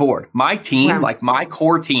across the board. My team, like my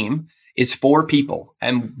core team, is 4 people.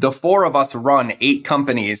 And the 4 of us run 8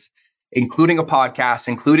 companies, including a podcast,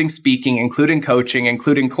 including speaking, including coaching,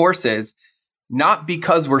 including courses. Not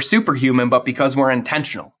because we're superhuman, but because we're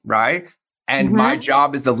intentional, right? And my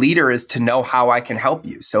job as a leader is to know how I can help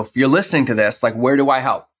you. So if you're listening to this, like, where do I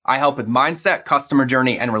help? I help with mindset, customer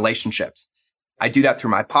journey, and relationships. I do that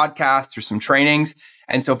through my podcast, through some trainings.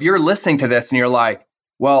 And so if you're listening to this and you're like,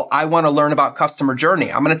 well, I want to learn about customer journey,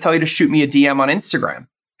 I'm going to tell you to shoot me a DM on Instagram.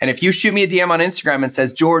 And if you shoot me a DM on Instagram and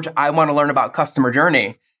says, George, I want to learn about customer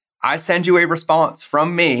journey, I send you a response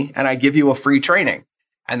from me and I give you a free training.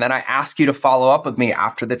 And then I ask you to follow up with me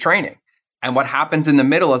after the training. And what happens in the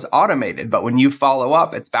middle is automated. But when you follow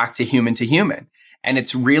up, it's back to human to human. And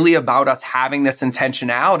it's really about us having this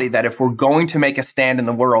intentionality that if we're going to make a stand in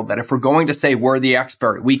the world, that if we're going to say we're the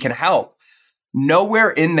expert, we can help.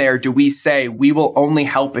 Nowhere in there do we say we will only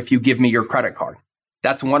help if you give me your credit card.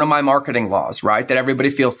 That's one of my marketing laws, right? That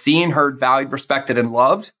everybody feels seen, heard, valued, respected, and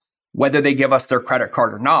loved, whether they give us their credit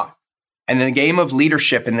card or not. And in the game of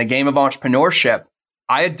leadership, in the game of entrepreneurship,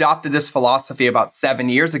 I adopted this philosophy about 7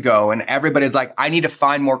 years ago, and everybody's like, I need to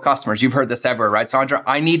find more customers. You've heard this everywhere, right, Sandra?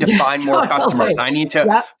 I need to find more customers. I need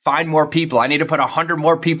to find more people. I need to put 100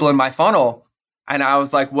 more people in my funnel. And I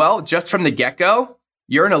was like, well, just from the get-go,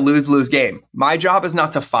 you're in a lose-lose game. My job is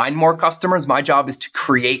not to find more customers. My job is to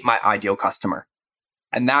create my ideal customer.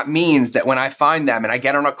 And that means that when I find them and I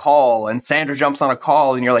get on a call and Sandra jumps on a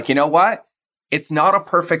call and you're like, you know what? It's not a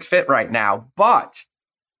perfect fit right now, but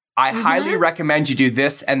I highly recommend you do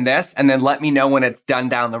this, and then let me know when it's done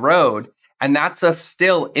down the road. And that's us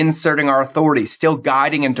still inserting our authority, still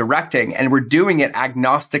guiding and directing. And we're doing it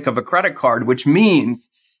agnostic of a credit card, which means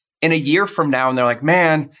in a year from now, and they're like,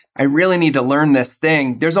 man, I really need to learn this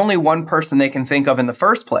thing. There's only one person they can think of in the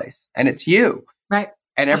first place, and it's you. Right.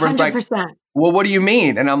 And everyone's 100%. like, well, what do you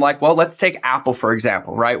mean? And I'm like, well, let's take Apple, for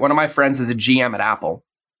example, right? One of my friends is a GM at Apple.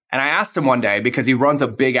 And I asked him one day because he runs a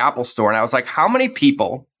big Apple store. And I was like, how many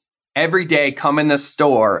people every day come in this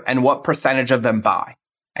store and what percentage of them buy?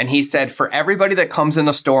 And he said, for everybody that comes in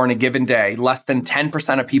the store in a given day, less than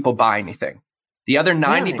 10% of people buy anything. The other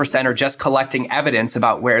 90% are just collecting evidence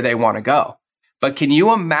about where they want to go. But can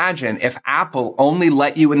you imagine if Apple only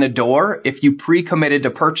let you in the door if you pre-committed to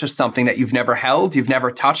purchase something that you've never held, you've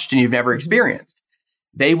never touched, and you've never experienced?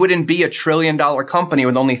 They wouldn't be $1 trillion company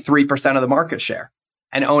with only 3% of the market share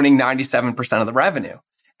and owning 97% of the revenue.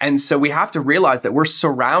 And so we have to realize that we're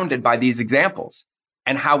surrounded by these examples,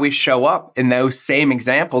 and how we show up in those same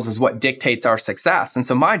examples is what dictates our success. And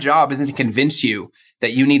so my job isn't to convince you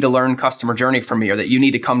that you need to learn customer journey from me or that you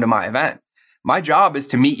need to come to my event. My job is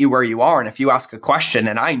to meet you where you are. And if you ask a question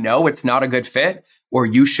and I know it's not a good fit, or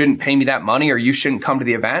you shouldn't pay me that money, or you shouldn't come to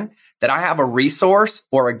the event, that I have a resource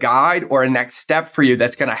or a guide or a next step for you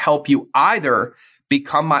that's going to help you either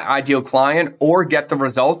become my ideal client or get the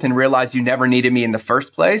result and realize you never needed me in the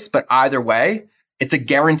first place. But either way, it's a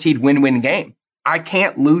guaranteed win-win game. I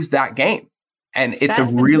can't lose that game. And it's a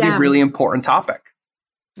really, really important topic.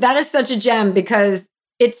 That is such a gem because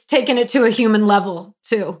it's taken it to a human level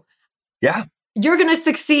too. Yeah. You're going to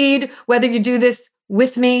succeed whether you do this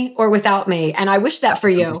with me or without me. And I wish that for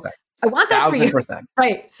you. I want that for you. 1,000%.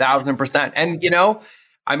 Right. 1,000%. And,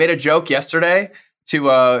 I made a joke yesterday to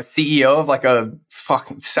a CEO of like a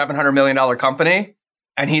fucking $700 million company.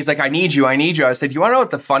 And he's like, I need you. I said, you want to know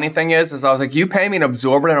what the funny thing is? I was like, you pay me an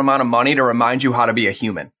absorbent amount of money to remind you how to be a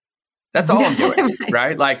human. That's all I'm doing,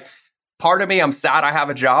 right? Like, part of me, I'm sad I have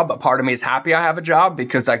a job, but part of me is happy I have a job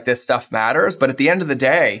because like this stuff matters. But at the end of the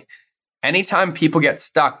day, anytime people get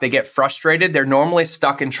stuck, they get frustrated. They're normally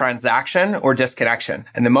stuck in transaction or disconnection.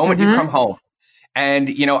 And the moment you come home,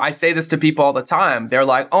 and I say this to people all the time, they're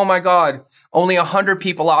like, oh my God, only 100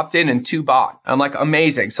 people opt in and 2 bought. I'm like,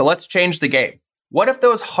 amazing. So let's change the game. What if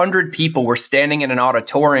those 100 people were standing in an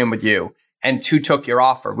auditorium with you and 2 took your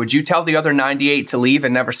offer? Would you tell the other 98 to leave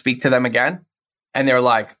and never speak to them again? And they're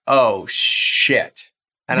like, oh shit.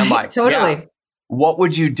 And I'm like, totally. Yeah. What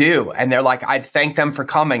would you do? And they're like, I'd thank them for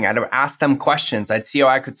coming. I'd ask them questions. I'd see how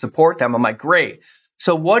I could support them. I'm like, great.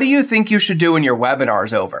 So what do you think you should do when your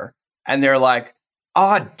webinar's over? And they're like,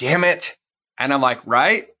 oh, damn it. And I'm like,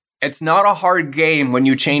 right? It's not a hard game when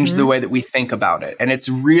you change the way that we think about it. And it's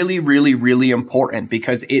really, really, really important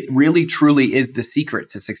because it really, truly is the secret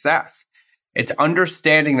to success. It's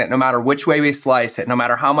understanding that no matter which way we slice it, no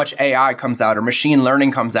matter how much AI comes out or machine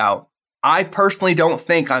learning comes out, I personally don't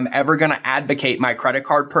think I'm ever going to advocate my credit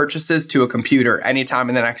card purchases to a computer anytime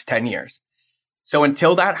in the next 10 years. So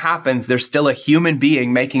until that happens, there's still a human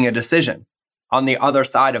being making a decision on the other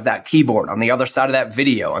side of that keyboard, on the other side of that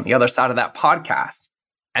video, on the other side of that podcast.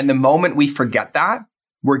 And the moment we forget that,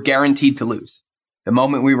 we're guaranteed to lose. The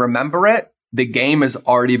moment we remember it, the game has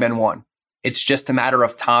already been won. It's just a matter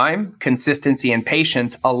of time, consistency, and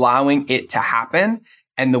patience, allowing it to happen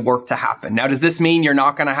and the work to happen. Now, does this mean you're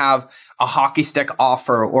not going to have a hockey stick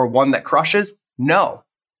offer or one that crushes? No.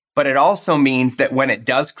 But it also means that when it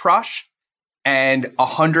does crush and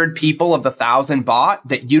 100 people of the 1,000 bought,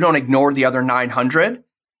 that you don't ignore the other 900,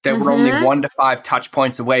 that we're only 1 to 5 touch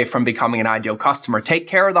points away from becoming an ideal customer. Take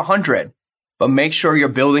care of the 100, but make sure you're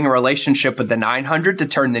building a relationship with the 900 to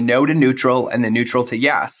turn the no to neutral and the neutral to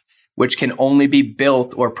yes, which can only be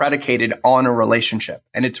built or predicated on a relationship.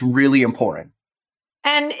 And it's really important.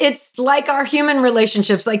 And it's like our human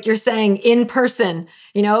relationships, like you're saying, in person,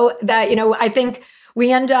 I think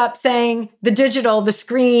we end up saying the digital, the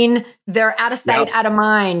screen, they're out of sight, out of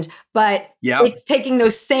mind, but it's taking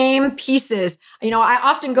those same pieces. I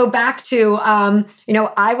often go back to,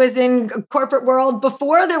 I was in corporate world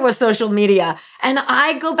before there was social media, and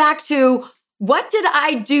I go back to, what did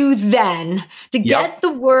I do then to get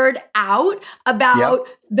the word out about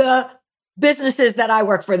the businesses that I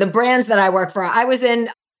work for, the brands that I work for? I was in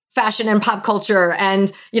fashion and pop culture.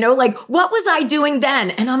 And, what was I doing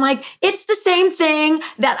then? And I'm like, it's the same thing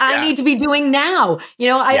that I need to be doing now.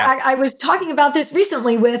 I was talking about this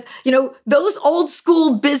recently with, those old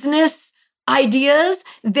school business ideas,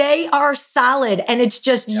 they are solid. And it's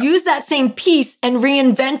just use that same piece and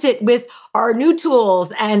reinvent it with our new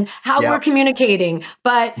tools and how we're communicating.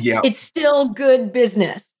 But it's still good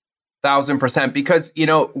business. 1,000%. Because,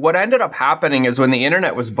 what ended up happening is when the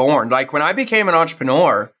internet was born, like when I became an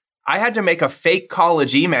entrepreneur, I had to make a fake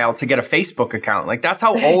college email to get a Facebook account. Like, that's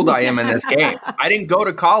how old I am in this game. I didn't go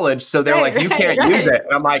to college, so they're like, you can't use it.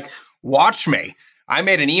 And I'm like, watch me. I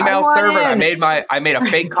made an email server. I made a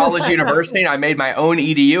fake college university, and I made my own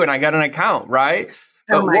EDU, and I got an account, right?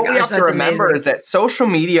 But what we have to remember is that social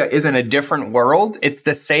media isn't a different world. It's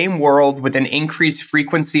the same world with an increased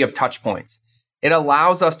frequency of touch points. It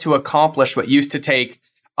allows us to accomplish what used to take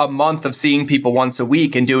a month of seeing people once a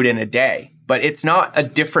week and do it in a day. But it's not a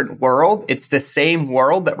different world. It's the same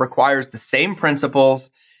world that requires the same principles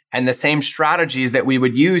and the same strategies that we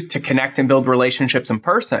would use to connect and build relationships in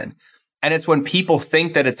person. And it's when people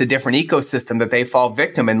think that it's a different ecosystem that they fall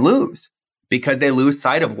victim and lose because they lose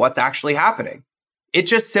sight of what's actually happening. It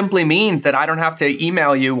just simply means that I don't have to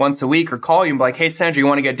email you once a week or call you and be like, hey, Sandra, you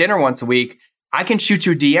want to get dinner once a week? I can shoot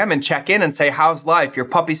you a DM and check in and say, how's life? Your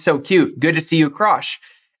puppy's so cute. Good to see you crush.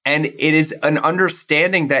 And it is an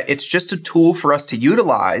understanding that it's just a tool for us to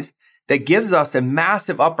utilize that gives us a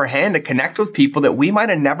massive upper hand to connect with people that we might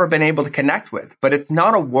have never been able to connect with. But it's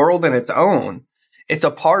not a world in its own. It's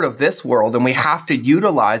a part of this world, and we have to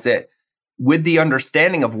utilize it with the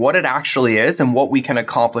understanding of what it actually is and what we can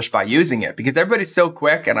accomplish by using it. Because everybody's so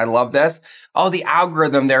quick, and I love this. Oh, the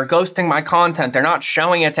algorithm, they're ghosting my content. They're not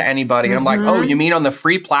showing it to anybody. And I'm like, oh, you mean on the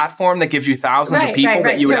free platform that gives you thousands of people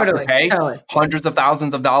that you would have to pay hundreds of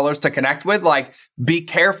thousands of dollars to connect with? Like, be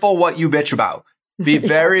careful what you bitch about. Be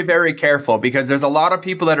very, very careful, because there's a lot of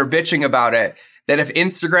people that are bitching about it, that if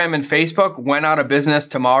Instagram and Facebook went out of business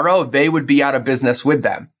tomorrow, they would be out of business with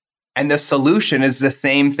them. And the solution is the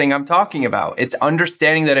same thing I'm talking about. It's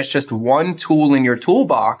understanding that it's just one tool in your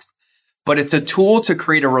toolbox, but it's a tool to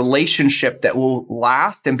create a relationship that will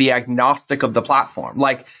last and be agnostic of the platform.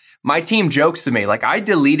 Like, my team jokes to me, like, I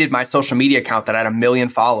deleted my social media account that had 1 million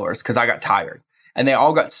followers because I got tired, and they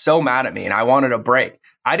all got so mad at me and I wanted a break.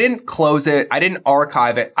 I didn't close it. I didn't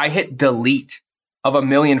archive it. I hit delete of 1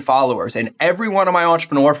 million followers. And every one of my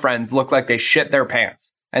entrepreneur friends looked like they shit their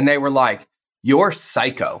pants. And they were like, you're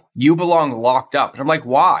psycho. You belong locked up. And I'm like,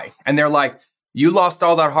 why? And they're like, you lost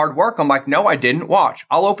all that hard work. I'm like, no, I didn't. Watch.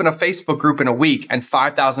 I'll open a Facebook group in a week and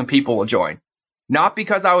 5,000 people will join. Not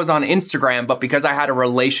because I was on Instagram, but because I had a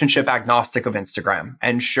relationship agnostic of Instagram.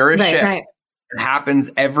 And sure as shit, it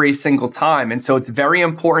happens every single time. And so it's very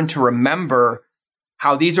important to remember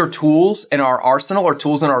how these are tools in our arsenal or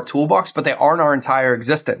tools in our toolbox, but they aren't our entire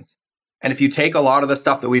existence. And if you take a lot of the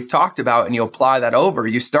stuff that we've talked about and you apply that over,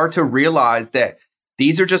 you start to realize that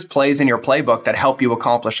these are just plays in your playbook that help you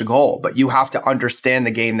accomplish a goal, but you have to understand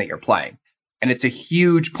the game that you're playing. And it's a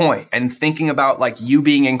huge point. And thinking about like you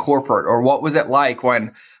being in corporate, or what was it like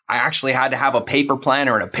when I actually had to have a paper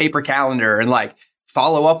planner and a paper calendar and like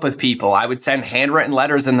follow up with people. I would send handwritten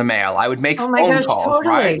letters in the mail. I would make phone calls,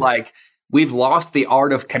 right? Like, we've lost the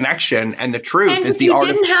art of connection, and the truth is the art of...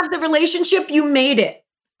 And if you didn't have the relationship, you made it.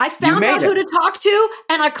 I found out who to talk to,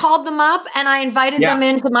 and I called them up, and I invited them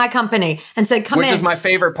into my company and said, come in. Which is my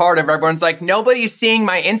favorite part of everyone's like, nobody's seeing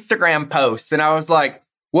my Instagram posts. And I was like,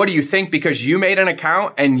 what do you think? Because you made an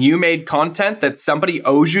account and you made content that somebody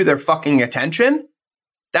owes you their fucking attention?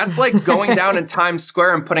 That's like going down in Times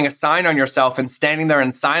Square and putting a sign on yourself and standing there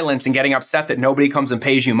in silence and getting upset that nobody comes and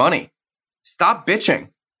pays you money. Stop bitching.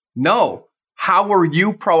 No. How are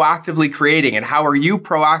you proactively creating it? How are you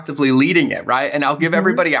proactively leading it, right? And I'll give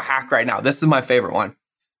everybody a hack right now. This is my favorite one.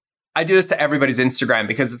 I do this to everybody's Instagram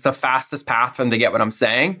because it's the fastest path for them to get what I'm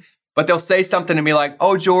saying. But they'll say something to me like,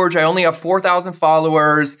 oh, George, I only have 4,000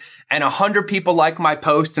 followers and 100 people like my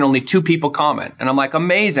post and only 2 people comment. And I'm like,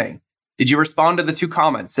 amazing. Did you respond to the 2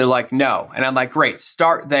 comments? They're like, no. And I'm like, great,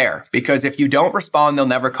 start there. Because if you don't respond, they'll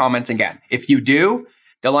never comment again. If you do,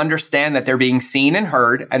 they'll understand that they're being seen and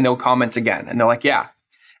heard, and they'll comment again. And they're like, yeah.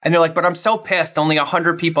 And they're like, but I'm so pissed. Only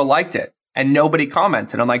 100 people liked it and nobody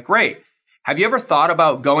commented. I'm like, great. Have you ever thought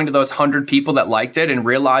about going to those 100 people that liked it and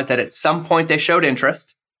realized that at some point they showed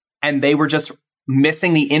interest and they were just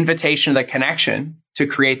missing the invitation of the connection to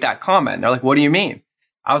create that comment? They're like, what do you mean?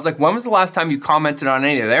 I was like, when was the last time you commented on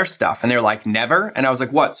any of their stuff? And they're like, never. And I was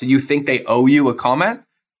like, what? So you think they owe you a comment?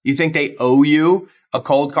 You think they owe you a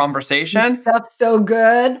cold conversation? That's so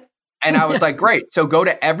good. And I was like, great. So go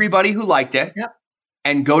to everybody who liked it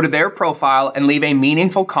and go to their profile and leave a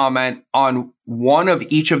meaningful comment on one of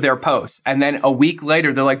each of their posts. And then a week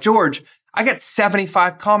later, they're like, George, I got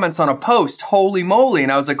 75 comments on a post. Holy moly.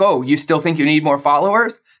 And I was like, oh, you still think you need more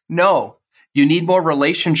followers? No, you need more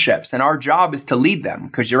relationships. And our job is to lead them,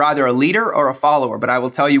 because you're either a leader or a follower. But I will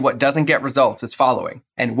tell you what doesn't get results is following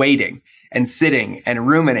and waiting and sitting and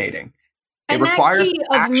ruminating. It and requires that key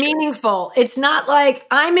of meaningful. It's not like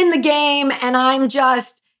I'm in the game and I'm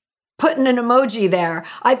just putting an emoji there.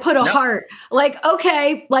 I put a heart. Like,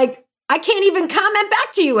 okay, like I can't even comment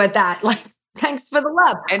back to you at that. Like, thanks for the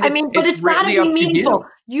love. And but it's got to be meaningful.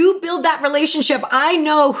 You build that relationship. I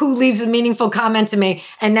know who leaves a meaningful comment to me,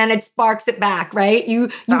 and then it sparks it back, right? You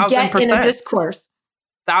get in a discourse.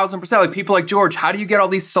 1,000%. Like, people like, George, how do you get all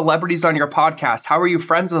these celebrities on your podcast? How are you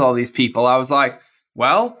friends with all these people? I was like,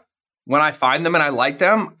 well, when I find them and I like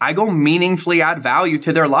them, I go meaningfully add value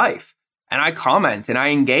to their life. And I comment and I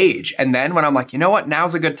engage. And then when I'm like, you know what,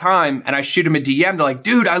 now's a good time, and I shoot them a DM, they're like,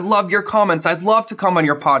 dude, I love your comments. I'd love to come on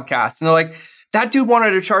your podcast. And they're like, That dude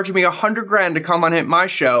wanted to charge me $100,000 to come on my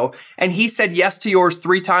show. And he said yes to yours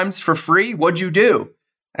 3 times for free. What'd you do?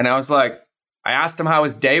 And I was like, I asked him how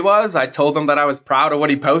his day was. I told him that I was proud of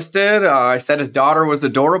what he posted. I said his daughter was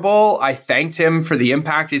adorable. I thanked him for the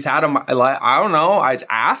impact he's had on my life. I don't know. I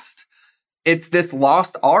asked. It's this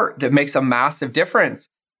lost art that makes a massive difference.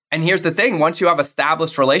 And here's the thing. Once you have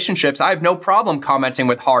established relationships, I have no problem commenting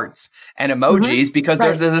with hearts and emojis because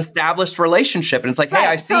there's an established relationship. And it's like, hey,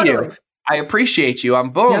 I see you. I appreciate you.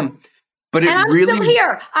 I'm boom. Yep. But and I'm still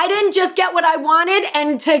here. I didn't just get what I wanted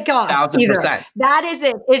and take off. 1,000%. That is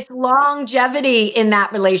it. It's longevity in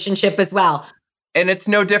that relationship as well. And it's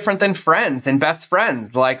no different than friends and best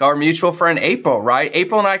friends, like our mutual friend, April, right?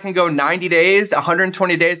 April and I can go 90 days,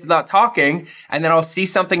 120 days without talking. And then I'll see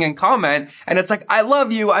something and comment. And it's like, I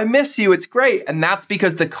love you. I miss you. It's great. And that's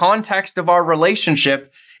because the context of our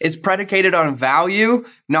relationship is predicated on value,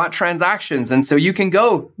 not transactions. And so you can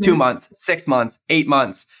go 2 months, 6 months, 8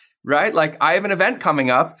 months. Right? Like I have an event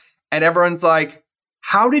coming up and everyone's like,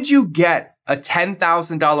 how did you get a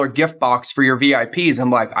 $10,000 gift box for your VIPs?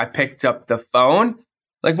 I'm like, I picked up the phone.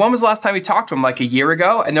 Like, when was the last time you talked to them? Like a year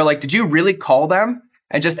ago? And they're like, did you really call them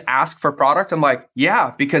and just ask for product? I'm like,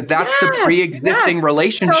 yeah, because that's the pre-existing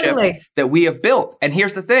relationship that we have built. And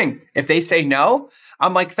here's the thing. If they say no,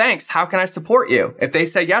 I'm like, thanks. How can I support you? If they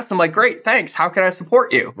say yes, I'm like, great. Thanks. How can I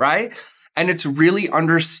support you? Right? And it's really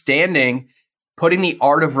understanding putting the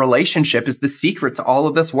art of relationship is the secret to all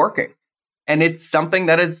of this working. And it's something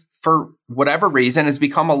that is, for whatever reason, has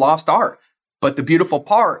become a lost art. But the beautiful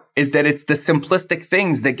part is that it's the simplistic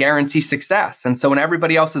things that guarantee success. And so when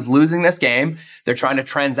everybody else is losing this game, they're trying to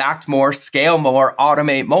transact more, scale more,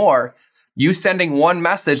 automate more. You sending one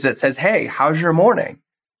message that says, hey, how's your morning?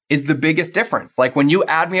 Is the biggest difference. Like when you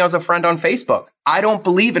add me as a friend on Facebook, I don't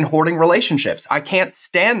believe in hoarding relationships. I can't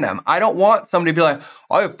stand them. I don't want somebody to be like,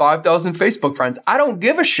 I have 5,000 Facebook friends. I don't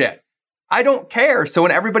give a shit. I don't care. So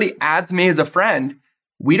when everybody adds me as a friend,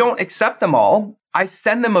 we don't accept them all. I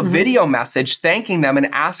send them a video message thanking them and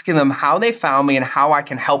asking them how they found me and how I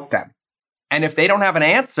can help them. And if they don't have an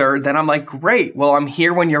answer, then I'm like, great. Well, I'm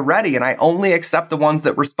here when you're ready. And I only accept the ones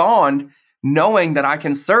that respond, knowing that I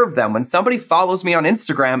can serve them. When somebody follows me on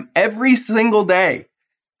Instagram, every single day,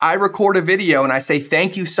 I record a video and I say,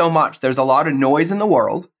 thank you so much. There's a lot of noise in the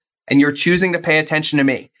world and you're choosing to pay attention to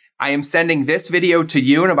me. I am sending this video to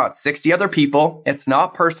you and about 60 other people. It's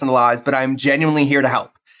not personalized, but I'm genuinely here to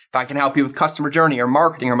help. If I can help you with customer journey or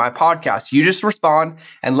marketing or my podcast, you just respond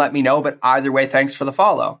and let me know. But either way, thanks for the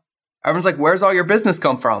follow. Everyone's like, where's all your business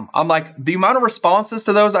come from? I'm like, the amount of responses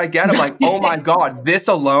to those I get, I'm like, oh my God, this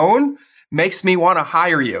alone makes me want to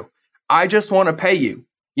hire you. I just want to pay you.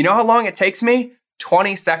 You know how long it takes me?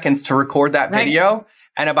 20 seconds to record that video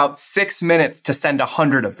and about 6 minutes to send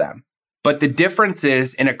 100 of them. But the difference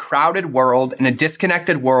is, in a crowded world, in a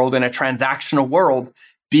disconnected world, in a transactional world,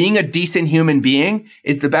 being a decent human being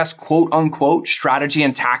is the best quote unquote strategy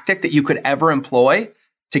and tactic that you could ever employ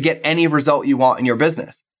to get any result you want in your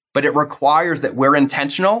business. But it requires that we're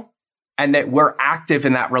intentional and that we're active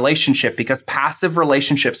in that relationship, because passive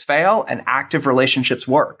relationships fail and active relationships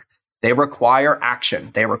work. They require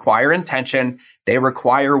action. They require intention. They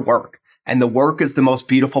require work. And the work is the most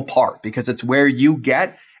beautiful part, because it's where you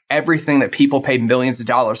get everything that people pay millions of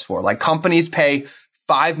dollars for. Like companies pay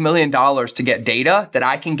 $5 million to get data that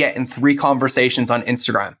I can get in 3 conversations on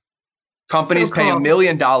Instagram. Companies pay $1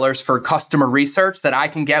 million for customer research that I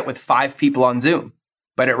can get with 5 people on Zoom.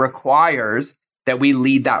 But it requires that we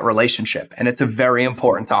lead that relationship. And it's a very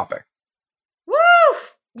important topic. Woo!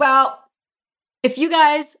 Well, if you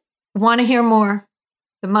guys want to hear more,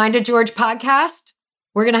 the Mind of George podcast,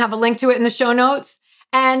 we're going to have a link to it in the show notes.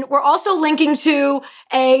 And we're also linking to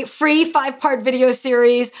a free 5-part video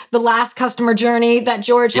series, The Last Customer Journey, that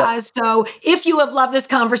George has. So if you have loved this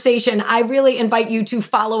conversation, I really invite you to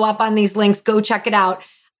follow up on these links. Go check it out.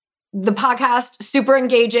 The podcast, super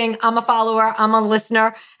engaging. I'm a follower. I'm a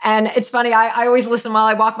listener. And it's funny. I always listen while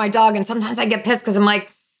I walk my dog. And sometimes I get pissed because I'm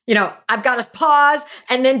like, I've got to pause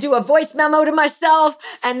and then do a voice memo to myself.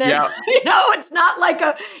 And then, it's not like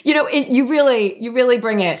you really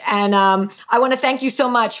bring it. And I want to thank you so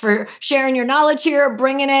much for sharing your knowledge here,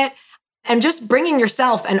 bringing it, and just bringing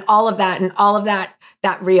yourself and all of that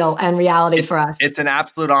real and reality for us. It's an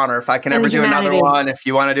absolute honor. If I can ever do another one, if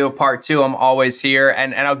you want to do a part 2, I'm always here.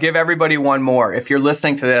 And I'll give everybody one more. If you're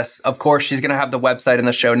listening to this, of course, she's going to have the website in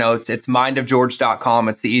the show notes. It's mindofgeorge.com.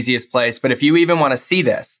 It's the easiest place. But if you even want to see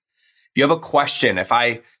this, if you have a question, if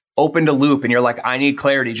I opened a loop and you're like, I need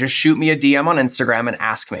clarity, just shoot me a DM on Instagram and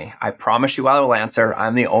ask me. I promise you I will answer.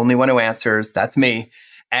 I'm the only one who answers. That's me.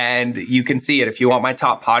 And you can see it. If you want my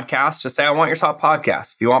top podcast, just say, I want your top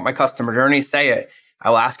podcast. If you want my customer journey, say it. I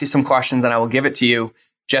will ask you some questions and I will give it to you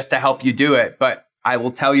just to help you do it. But I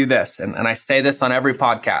will tell you this, and I say this on every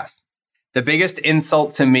podcast. The biggest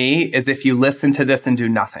insult to me is if you listen to this and do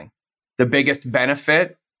nothing. The biggest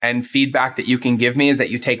benefit and feedback that you can give me is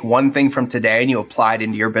that you take one thing from today and you apply it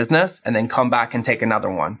into your business and then come back and take another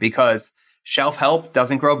one, because shelf help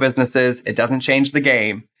doesn't grow businesses. It doesn't change the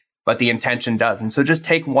game, but the intention does. And so just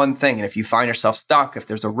take one thing. And if you find yourself stuck, if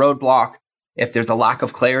there's a roadblock, if there's a lack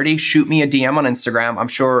of clarity, shoot me a DM on Instagram. I'm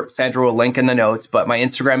sure Sandra will link in the notes, but my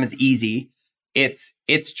Instagram is easy. It's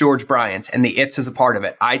George Bryant, and the it's is a part of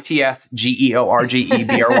it.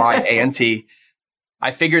 ITSGeorgeBryant. I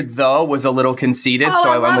figured the was a little conceited, so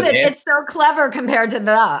I went with it. It's so clever compared to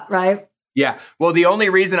the, right? Yeah. Well, the only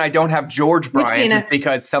reason I don't have George Bryant is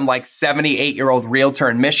because some 78-year-old realtor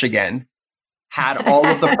in Michigan had all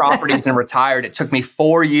of the properties and retired. It took me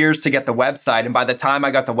 4 years to get the website. And by the time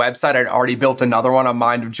I got the website, I'd already built another one on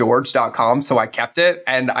mindofgeorge.com. So I kept it,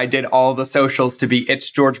 and I did all the socials to be It's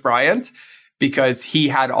George Bryant, because he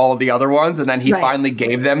had all the other ones. And then he finally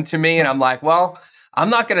gave them to me. And I'm like, well, I'm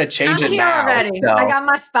not going to change it now. Already. So I got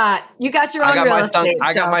my spot. You got your own real estate.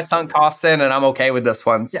 I got my sunk costs in, and I'm okay with this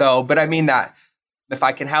one. Yeah. So, but I mean that if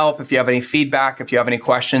I can help, if you have any feedback, if you have any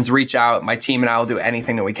questions, reach out. My team and I will do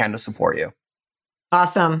anything that we can to support you.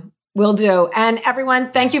 Awesome. Will do. And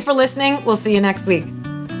everyone, thank you for listening. We'll see you next week.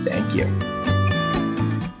 Thank you.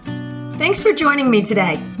 Thanks for joining me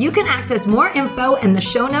today. You can access more info in the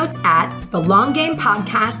show notes at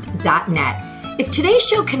thelonggamepodcast.net. If today's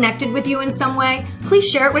show connected with you in some way, please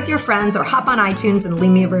share it with your friends or hop on iTunes and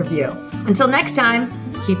leave me a review. Until next time,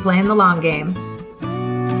 keep playing the long game.